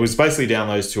it was basically down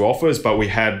those two offers, but we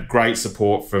had great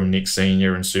support from Nick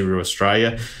Senior and Subaru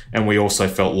Australia, and we also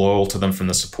felt loyal to them from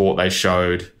the support they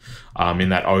showed in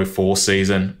that 2004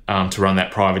 season to run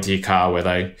that privateer car, where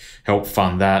they helped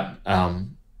fund that.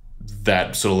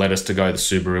 That sort of led us to go the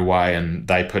Subaru way, and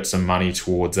they put some money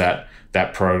towards that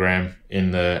program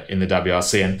in the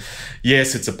WRC. And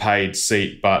yes, it's a paid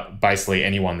seat, but basically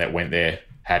anyone that went there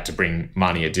had to bring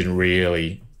money. It didn't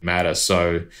really matter.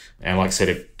 So, and like I said,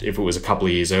 if it was a couple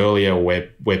of years earlier where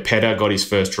Pedder got his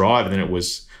first drive, then it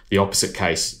was the opposite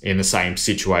case in the same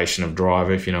situation of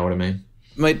driver, if you know what I mean.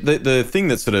 Mate, the thing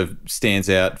that sort of stands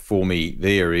out for me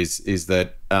there is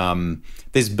that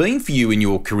there's been for you in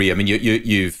your career, I mean,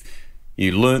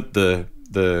 you learnt the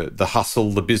the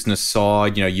hustle, the business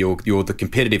side. You know, you're the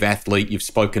competitive athlete. You've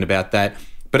spoken about that,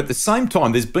 but at the same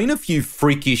time, there's been a few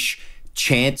freakish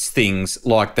chance things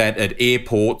like that at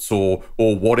airports or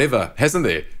whatever, hasn't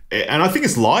there? And I think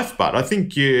it's life, but I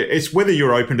think it's whether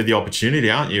you're open to the opportunity,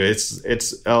 aren't you?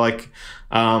 It's like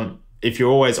if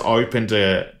you're always open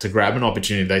to grab an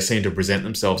opportunity, they seem to present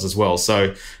themselves as well.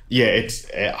 So yeah, it's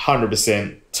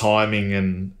 100% timing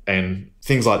and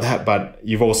things like that. But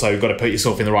you've also got to put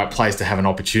yourself in the right place to have an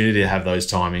opportunity to have those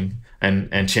timing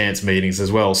and chance meetings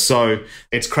as well. So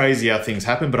it's crazy how things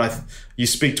happen. But you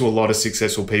speak to a lot of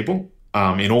successful people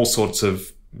in all sorts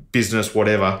of business,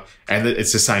 whatever, and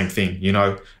it's the same thing. You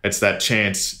know, it's that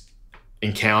chance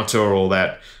encounter or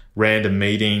that random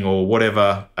meeting or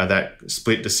whatever, that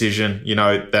split decision, you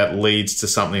know, that leads to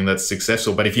something that's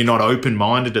successful. But if you're not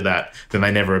open-minded to that, then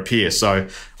they never appear. So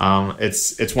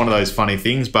it's one of those funny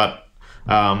things. But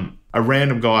a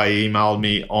random guy emailed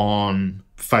me on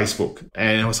Facebook,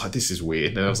 and I was like, this is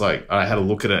weird. And I was like, I had a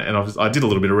look at it, and I did a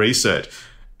little bit of research,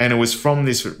 and it was from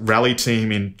this rally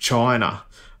team in China.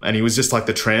 And he was just like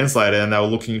the translator, and they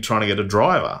were trying to get a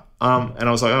driver. And I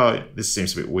was like, oh, this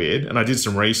seems a bit weird. And I did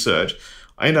some research.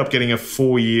 I ended up getting a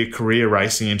 4-year career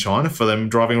racing in China for them,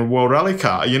 driving a World Rally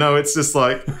car. You know, it's just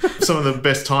like some of the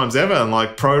best times ever. And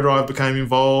like ProDrive became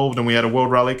involved, and we had a World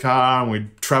Rally car, and we're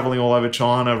traveling all over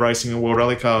China, racing a World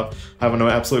Rally car, having an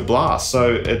absolute blast.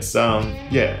 So it's,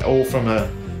 all from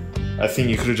a thing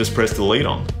you could have just pressed delete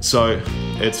on. So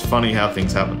it's funny how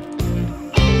things happen.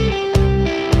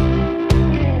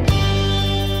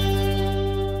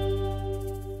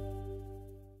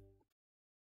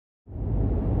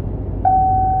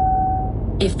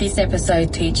 If this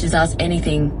episode teaches us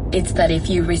anything, it's that if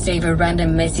you receive a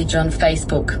random message on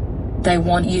Facebook, they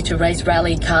want you to race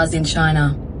rally cars in China.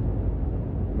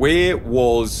 Where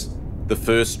was the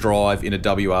first drive in a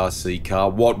WRC car?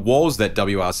 What was that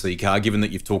WRC car, given that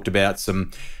you've talked about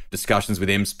some discussions with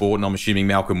M Sport, and I'm assuming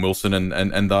Malcolm Wilson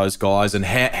and those guys, and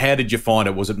how did you find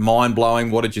it? Was it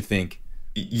mind-blowing? What did you think?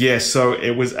 Yeah, so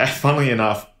it was, funnily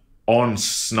enough, on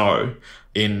snow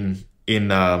in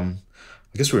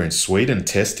I guess we were in Sweden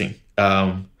testing.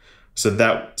 So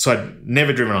I'd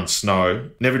never driven on snow,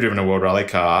 never driven a World Rally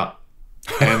car,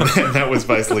 and that was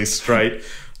basically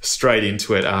straight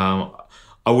into it.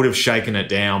 I would have shaken it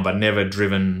down, but never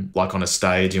driven like on a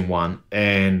stage in one.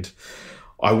 And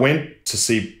I went to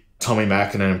see Tommy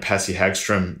Mäkinen and Pasi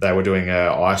Hagström. They were doing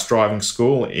a ice driving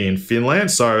school in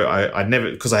Finland. So I had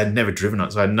never driven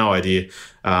it, so I had no idea.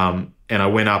 And I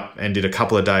went up and did a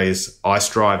couple of days ice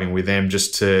driving with them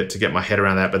just to get my head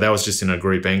around that. But that was just in a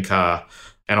Group N car.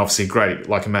 And obviously great.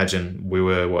 Like imagine we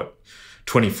were,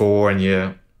 24, and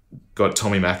you got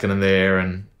Tommy Mäkinen there,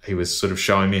 and he was sort of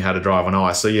showing me how to drive on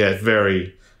ice. So yeah,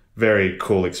 very, very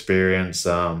cool experience.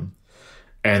 And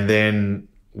then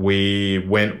we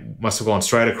must have gone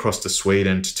straight across to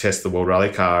Sweden to test the World Rally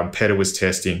car, and Petter was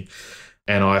testing.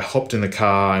 And I hopped in the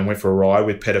car and went for a ride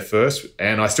with Petter first.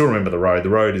 And I still remember the road. The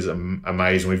road is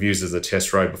amazing. We've used it as a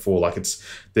test road before. Like there's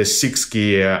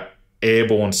 6-gear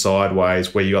airborne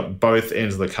sideways where you got both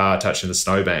ends of the car touching the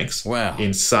snowbanks. Wow.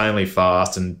 Insanely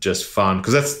fast and just fun.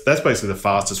 Because that's basically the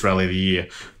fastest rally of the year,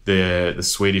 the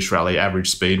Swedish rally,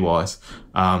 average speed-wise.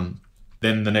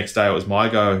 Then the next day it was my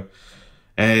go.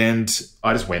 And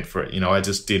I just went for it. You know, I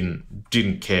just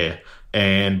didn't care.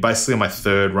 And basically on my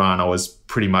third run, I was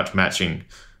pretty much matching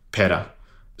Petter.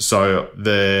 So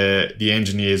the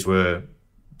engineers were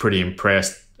pretty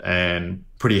impressed and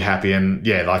pretty happy. And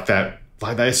yeah,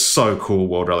 they're so cool,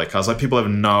 World Rally cars. Like people have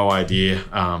no idea.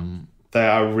 They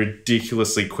are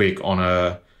ridiculously quick on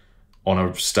a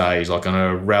stage, like on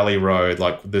a rally road.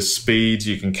 Like the speeds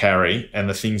you can carry and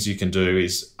the things you can do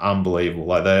is unbelievable.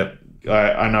 Like that.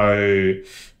 I know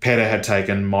Petter had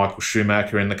taken Michael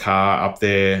Schumacher in the car up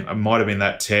there. It might have been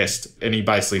that test. And he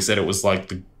basically said it was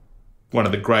like one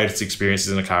of the greatest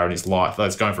experiences in a car in his life.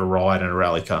 That's going for a ride in a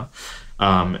rally car.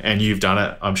 And you've done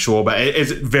it, I'm sure. But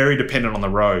it's very dependent on the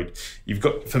road.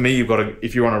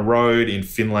 If you're on a road in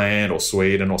Finland or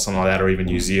Sweden or something like that, or even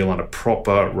New Zealand, a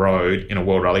proper road in a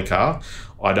World Rally car,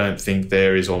 I don't think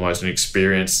there is almost an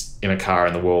experience in a car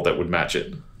in the world that would match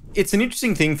it. It's an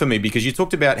interesting thing for me because you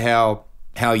talked about how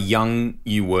young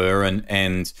you were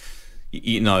and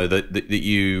you know that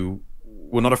you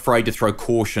were not afraid to throw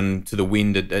caution to the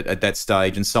wind at that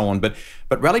stage and so on. But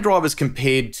rally drivers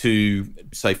compared to,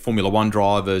 say, Formula One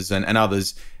drivers and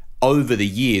others over the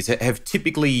years have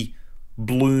typically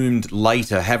bloomed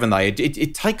later, haven't they?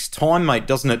 It takes time, mate,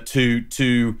 doesn't it,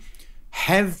 to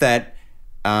have that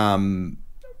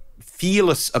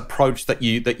fearless approach that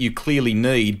you clearly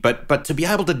need, but to be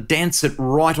able to dance it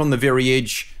right on the very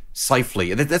edge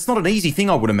safely. That's not an easy thing,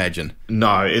 I would imagine.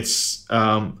 No, it's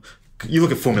you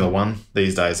look at Formula One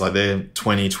these days, like they're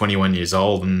 20, 21 years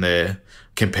old and they're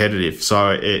competitive.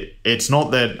 So it's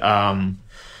not that,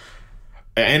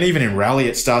 and even in rally,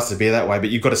 it starts to be that way, but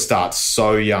you've got to start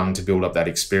so young to build up that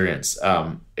experience.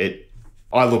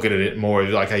 I look at it more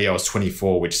like, hey, I was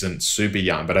 24, which isn't super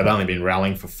young, but I'd only been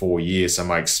rallying for 4 years. So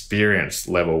my experience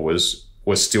level was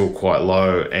still quite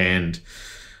low, and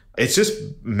it's just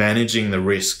managing the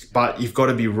risk. But you've got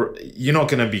to be, you're not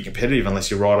going to be competitive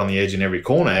unless you're right on the edge in every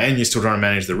corner, and you're still trying to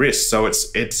manage the risk. So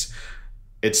it's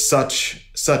such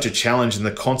a challenge, and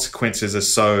the consequences are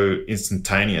so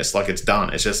instantaneous. Like, it's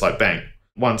done. It's just like bang,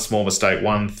 one small mistake,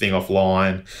 one thing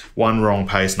offline, one wrong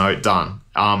pace note, done.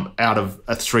 Out of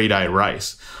a 3-day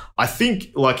race. I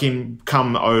think like in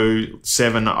come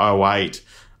 07, 08,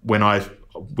 when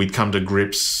we'd come to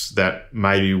grips that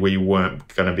maybe we weren't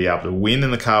going to be able to win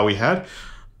in the car we had,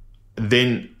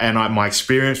 my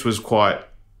experience was quite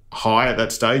high at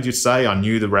that stage, you'd say. I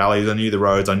knew the rallies, I knew the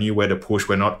roads, I knew where to push,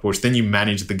 where not to push. Then you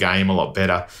manage the game a lot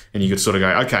better, and you could sort of go,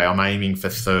 okay, I'm aiming for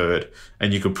third,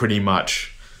 and you could pretty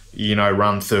much,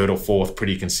 run third or fourth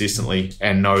pretty consistently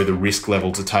and know the risk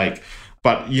level to take.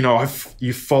 But,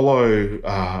 you follow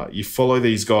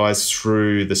these guys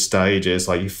through the stages.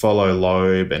 Like, you follow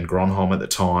Loeb and Gronholm at the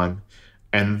time,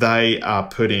 and they are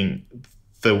putting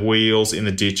the wheels in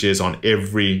the ditches on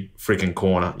every freaking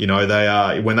corner. When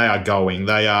they are going,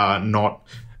 they are not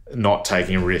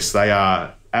taking risks. They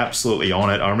are absolutely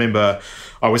on it. I remember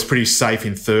I was pretty safe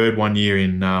in third one year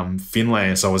in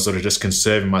Finland, so I was sort of just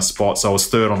conserving my spots. I was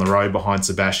third on the road behind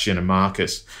Sebastian and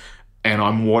Marcus. And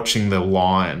I'm watching the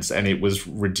lines, and it was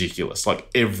ridiculous. Like,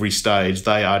 every stage,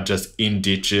 they are just in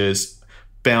ditches,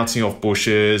 bouncing off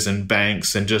bushes and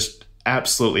banks, and just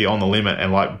absolutely on the limit,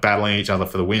 and like battling each other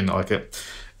for the win,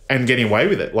 and getting away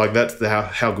with it. Like, that's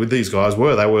how good these guys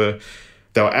were. They were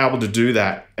able to do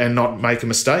that and not make a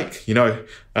mistake.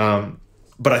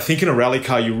 But I think in a rally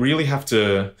car, you really have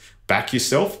to back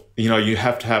yourself. You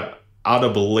have to have utter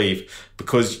belief,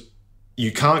 because you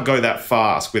can't go that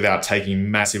fast without taking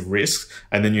massive risks,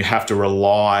 and then you have to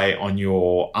rely on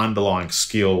your underlying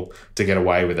skill to get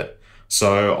away with it.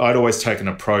 So I'd always take an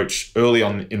approach early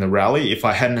on in the rally. If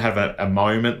I hadn't had a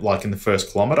moment like in the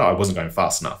first kilometre, I wasn't going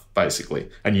fast enough, basically.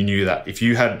 And you knew that. If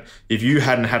you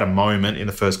hadn't had a moment in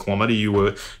the first kilometre, you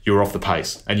were off the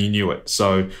pace, and you knew it.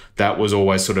 So that was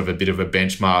always sort of a bit of a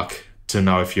benchmark to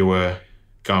know if you were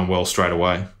going well straight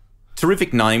away.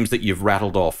 Terrific names that you've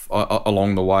rattled off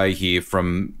along the way here,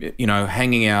 from,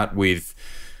 hanging out with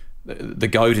the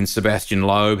GOAT in Sebastian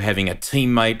Loeb, having a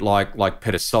teammate like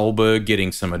Peter Solberg,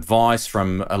 getting some advice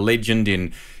from a legend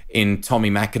in Tommy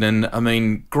Mäkinen. I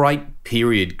mean, great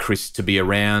period, Chris, to be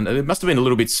around. It must have been a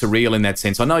little bit surreal in that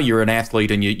sense. I know you're an athlete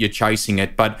and you're chasing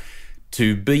it, but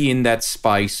to be in that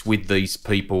space with these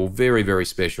people, very, very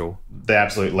special. They're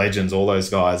absolute legends, all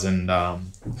those guys, and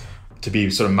to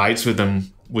be sort of mates with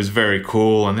them was very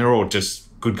cool, and they're all just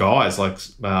good guys, like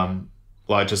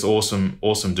just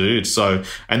awesome dudes. So,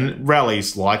 and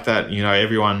rallies like that,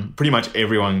 pretty much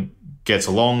everyone gets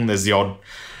along. There's the odd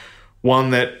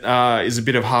one that is a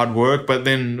bit of hard work, but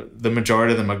then the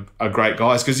majority of them are great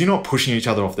guys, because you're not pushing each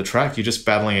other off the track. You're just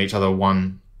battling each other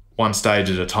one stage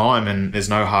at a time, and there's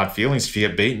no hard feelings. If you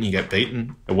get beaten, you get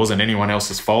beaten. It wasn't anyone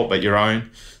else's fault but your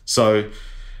own. So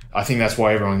I think that's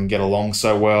why everyone can get along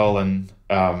so well, and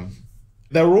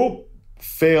they were all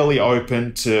fairly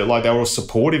open to, they were all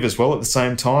supportive as well at the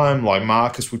same time. Like,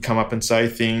 Marcus would come up and say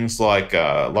things like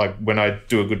when I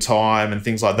do a good time and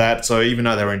things like that. So even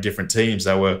though they were in different teams,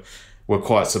 they were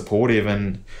quite supportive.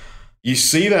 And you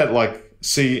see that,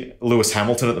 see Lewis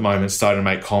Hamilton at the moment starting to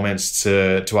make comments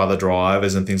to other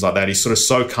drivers and things like that. He's sort of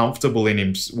so comfortable in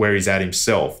him where he's at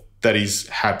himself that he's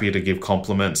happy to give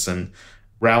compliments. And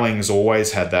rallying's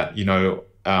always had that,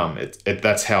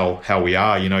 that's how we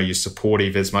are. You're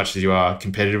supportive as much as you are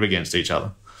competitive against each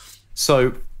other.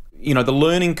 So, the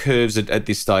learning curves at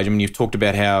this stage, I mean, you've talked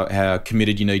about how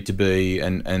committed you need to be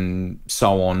and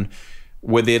so on.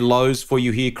 Were there lows for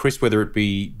you here, Chris, whether it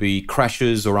be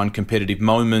crashes or uncompetitive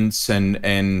moments,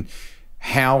 and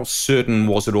how certain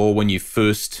was it all when you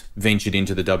first ventured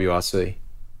into the WRC?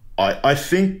 I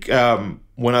think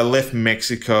when I left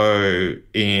Mexico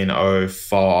in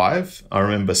 2005, I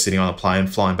remember sitting on a plane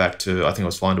flying back to, I think I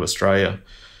was flying to Australia.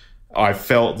 I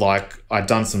felt like I'd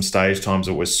done some stage times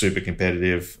that were super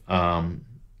competitive,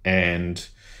 and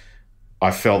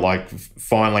I felt like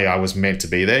finally I was meant to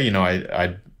be there.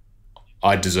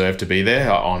 I deserved to be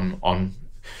there on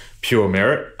pure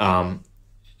merit.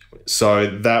 So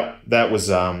that was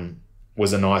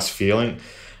a nice feeling.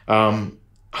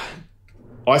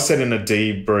 I said in a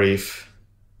debrief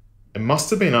it must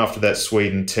have been after that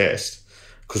Sweden test,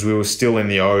 because we were still in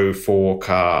the '04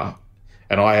 car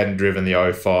and I hadn't driven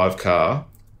the '05 car.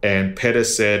 And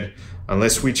Pettis said,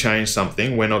 unless we change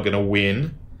something, we're not going to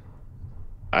win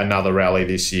another rally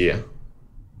this year.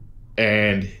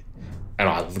 And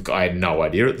I had no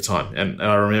idea at the time. And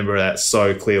I remember that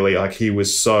so clearly. Like, he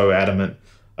was so adamant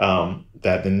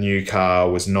that the new car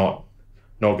was not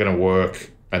going to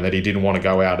work and that he didn't want to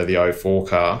go out of the '04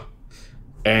 car.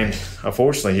 And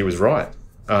unfortunately, he was right.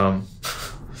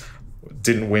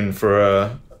 Didn't win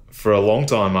for a long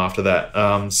time after that.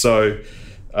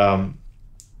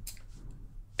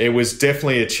 It was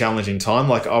definitely a challenging time.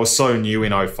 Like, I was so new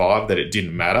in '05 that it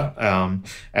didn't matter.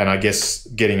 And I guess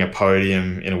getting a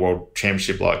podium in a world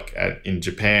championship in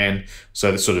Japan,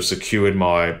 so that sort of secured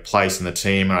my place in the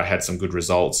team, and I had some good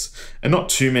results and not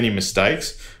too many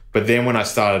mistakes. But then when I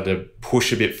started to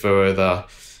push a bit further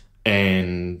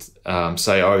and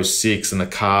say '06, and the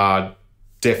car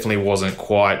definitely wasn't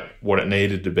quite what it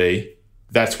needed to be,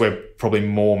 that's where probably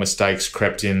more mistakes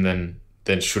crept in than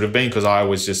should have been, because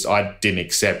I didn't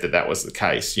accept that was the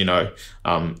case, and I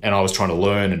was trying to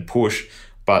learn and push,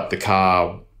 but the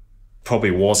car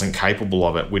probably wasn't capable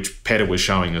of it, which Petter was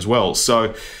showing as well.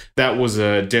 So that was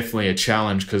definitely a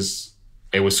challenge, because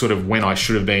it was sort of when I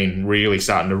should have been really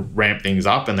starting to ramp things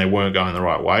up and they weren't going the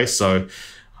right way. So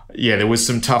yeah, there was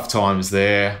some tough times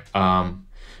there,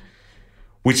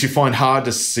 which you find hard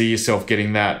to see yourself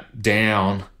getting that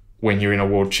down when you're in a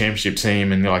world championship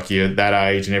team and like you're that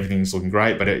age and everything's looking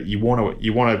great, but you want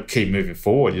to keep moving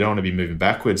forward. You don't want to be moving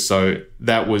backwards. So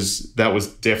that was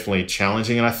definitely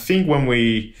challenging. And I think when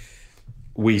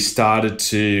we started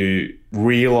to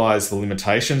realize the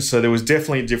limitations, so there was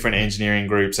definitely different engineering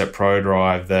groups at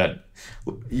ProDrive that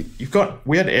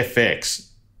we had FX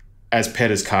as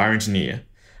Petter's car engineer,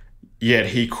 yet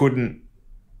he couldn't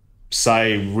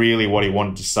say really what he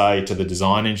wanted to say to the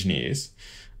design engineers.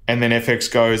 And then FX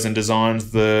goes and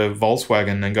designs the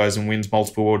Volkswagen and goes and wins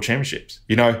multiple world championships,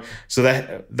 So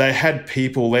they had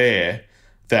people there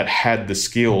that had the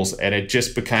skills, and it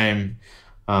just became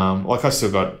I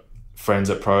still got friends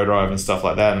at ProDrive and stuff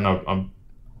like that. And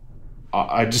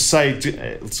I just say,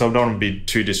 so I don't want to be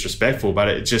too disrespectful, but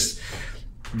it just,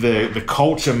 the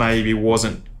culture maybe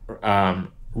wasn't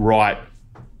right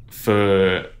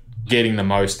for getting the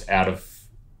most out of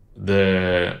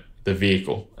the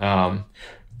vehicle.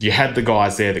 You had the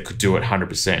guys there that could do it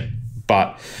 100%,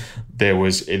 but there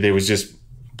was just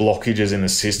blockages in the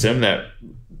system that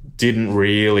didn't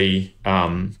really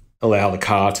allow the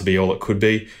car to be all it could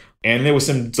be. And there were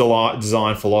some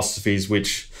design philosophies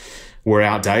which were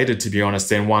outdated, to be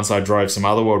honest. And once I drove some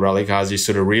other World Rally cars, you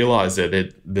sort of realised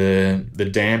that the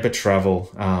damper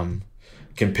travel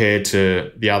compared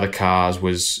to the other cars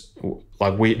was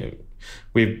like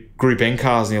we Group N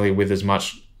cars nearly with as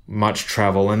much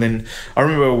travel. And then I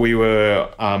remember we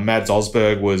were Mads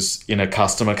Osberg was in a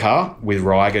customer car with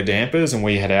Riga dampers, and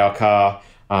we had our car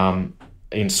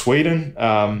in Sweden,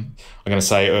 I'm going to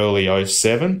say early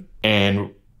 07,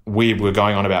 and we were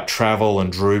going on about travel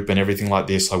and droop and everything like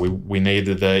this. Like we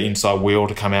needed the inside wheel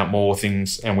to come out more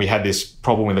things, and we had this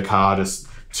problem with the car just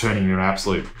turning into an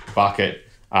absolute bucket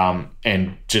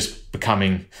and just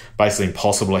becoming basically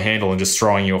impossible to handle and just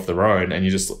throwing you off the road. And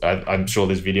I'm sure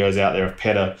there's videos out there of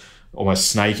Petter almost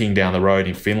snaking down the road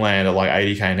in Finland at like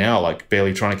 80k an hour, like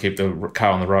barely trying to keep the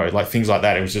car on the road, like things like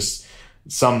that. It was just,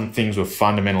 some things were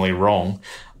fundamentally wrong.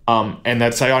 And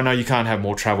they'd say, oh no, you can't have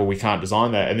more travel, we can't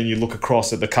design that. And then you look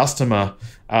across at the customer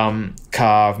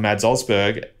car of Mads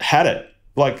Osberg, had it.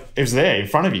 Like, it was there in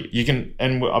front of you. You can,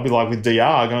 and I'll be like with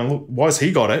DR going, look, why's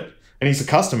he got it? And he's a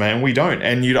customer and we don't.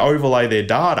 And you'd overlay their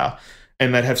data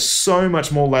and they'd have so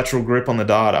much more lateral grip on the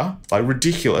data, like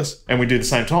ridiculous. And we do the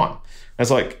same time.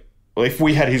 It's like, well, if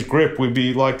we had his grip, we'd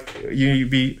be like, you'd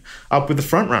be up with the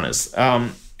front runners.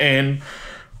 And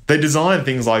they designed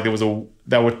things like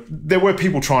there were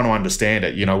people trying to understand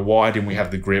it. You know, why didn't we have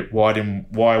the grip? Why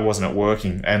wasn't it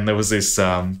working? And there was this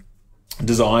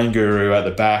design guru at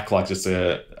the back, like just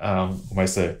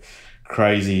almost a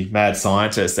crazy mad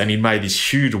scientist, and he made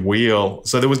this huge wheel.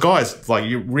 So there was guys like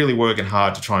you really working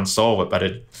hard to try and solve it, but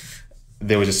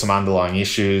there were just some underlying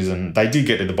issues, and they did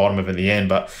get to the bottom of it in the end.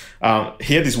 But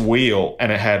he had this wheel, and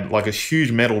it had like a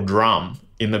huge metal drum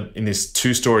in this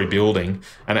 2-story building,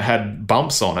 and it had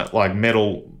bumps on it, like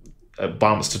metal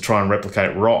bumps to try and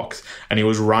replicate rocks. And he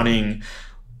was running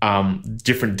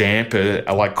different damper,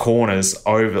 like corners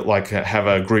over, like have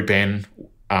a Group N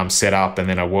set up and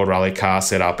then a World Rally car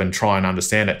set up and try and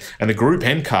understand it. And the Group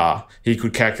N car, he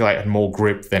could calculate had more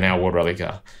grip than our World Rally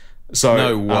car. So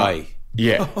no way.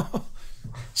 Yeah.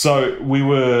 So we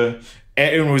were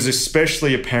And it was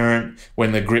especially apparent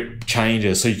when the grip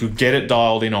changes. So you could get it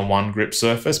dialed in on one grip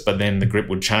surface, but then the grip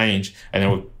would change and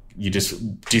then you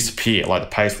just disappear, like the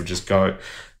pace would just go.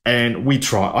 And we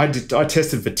tried. I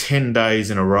tested for 10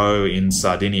 days in a row in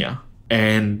Sardinia,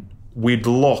 and we'd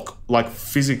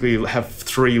physically have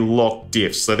 3 locked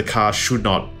diffs, so the car should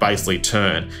not basically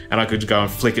turn. And I could go and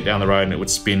flick it down the road and it would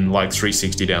spin like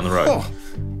 360 down the road. Oh.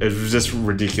 It was just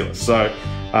ridiculous. So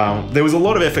there was a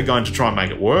lot of effort going to try and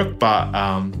make it work, but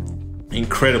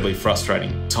incredibly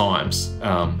frustrating times.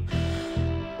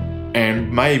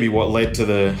 And maybe what led to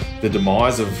the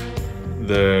demise of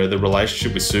the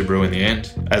relationship with Subaru in the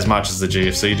end, as much as the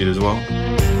GFC did as well.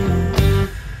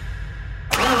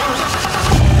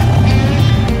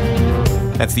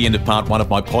 That's the end of part 1 of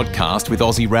my podcast with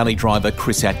Aussie rally driver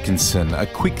Chris Atkinson. A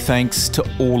quick thanks to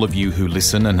all of you who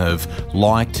listen and have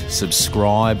liked,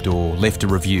 subscribed or left a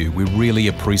review. We really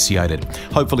appreciate it.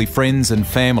 Hopefully friends and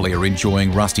family are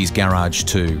enjoying Rusty's Garage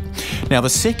too. Now the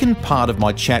second part of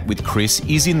my chat with Chris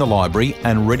is in the library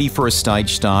and ready for a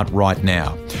stage start right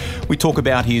now. We talk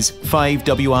about his fave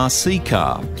WRC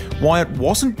car, why it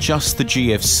wasn't just the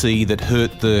GFC that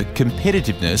hurt the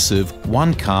competitiveness of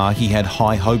one car he had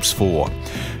high hopes for.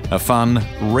 A fun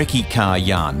recce car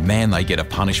yarn. Man, they get a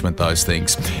punishment, those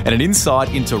things. And an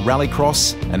insight into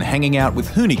rallycross and hanging out with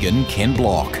Hoonigan Ken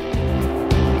Block.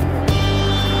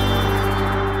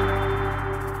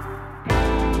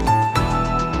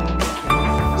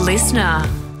 Listener.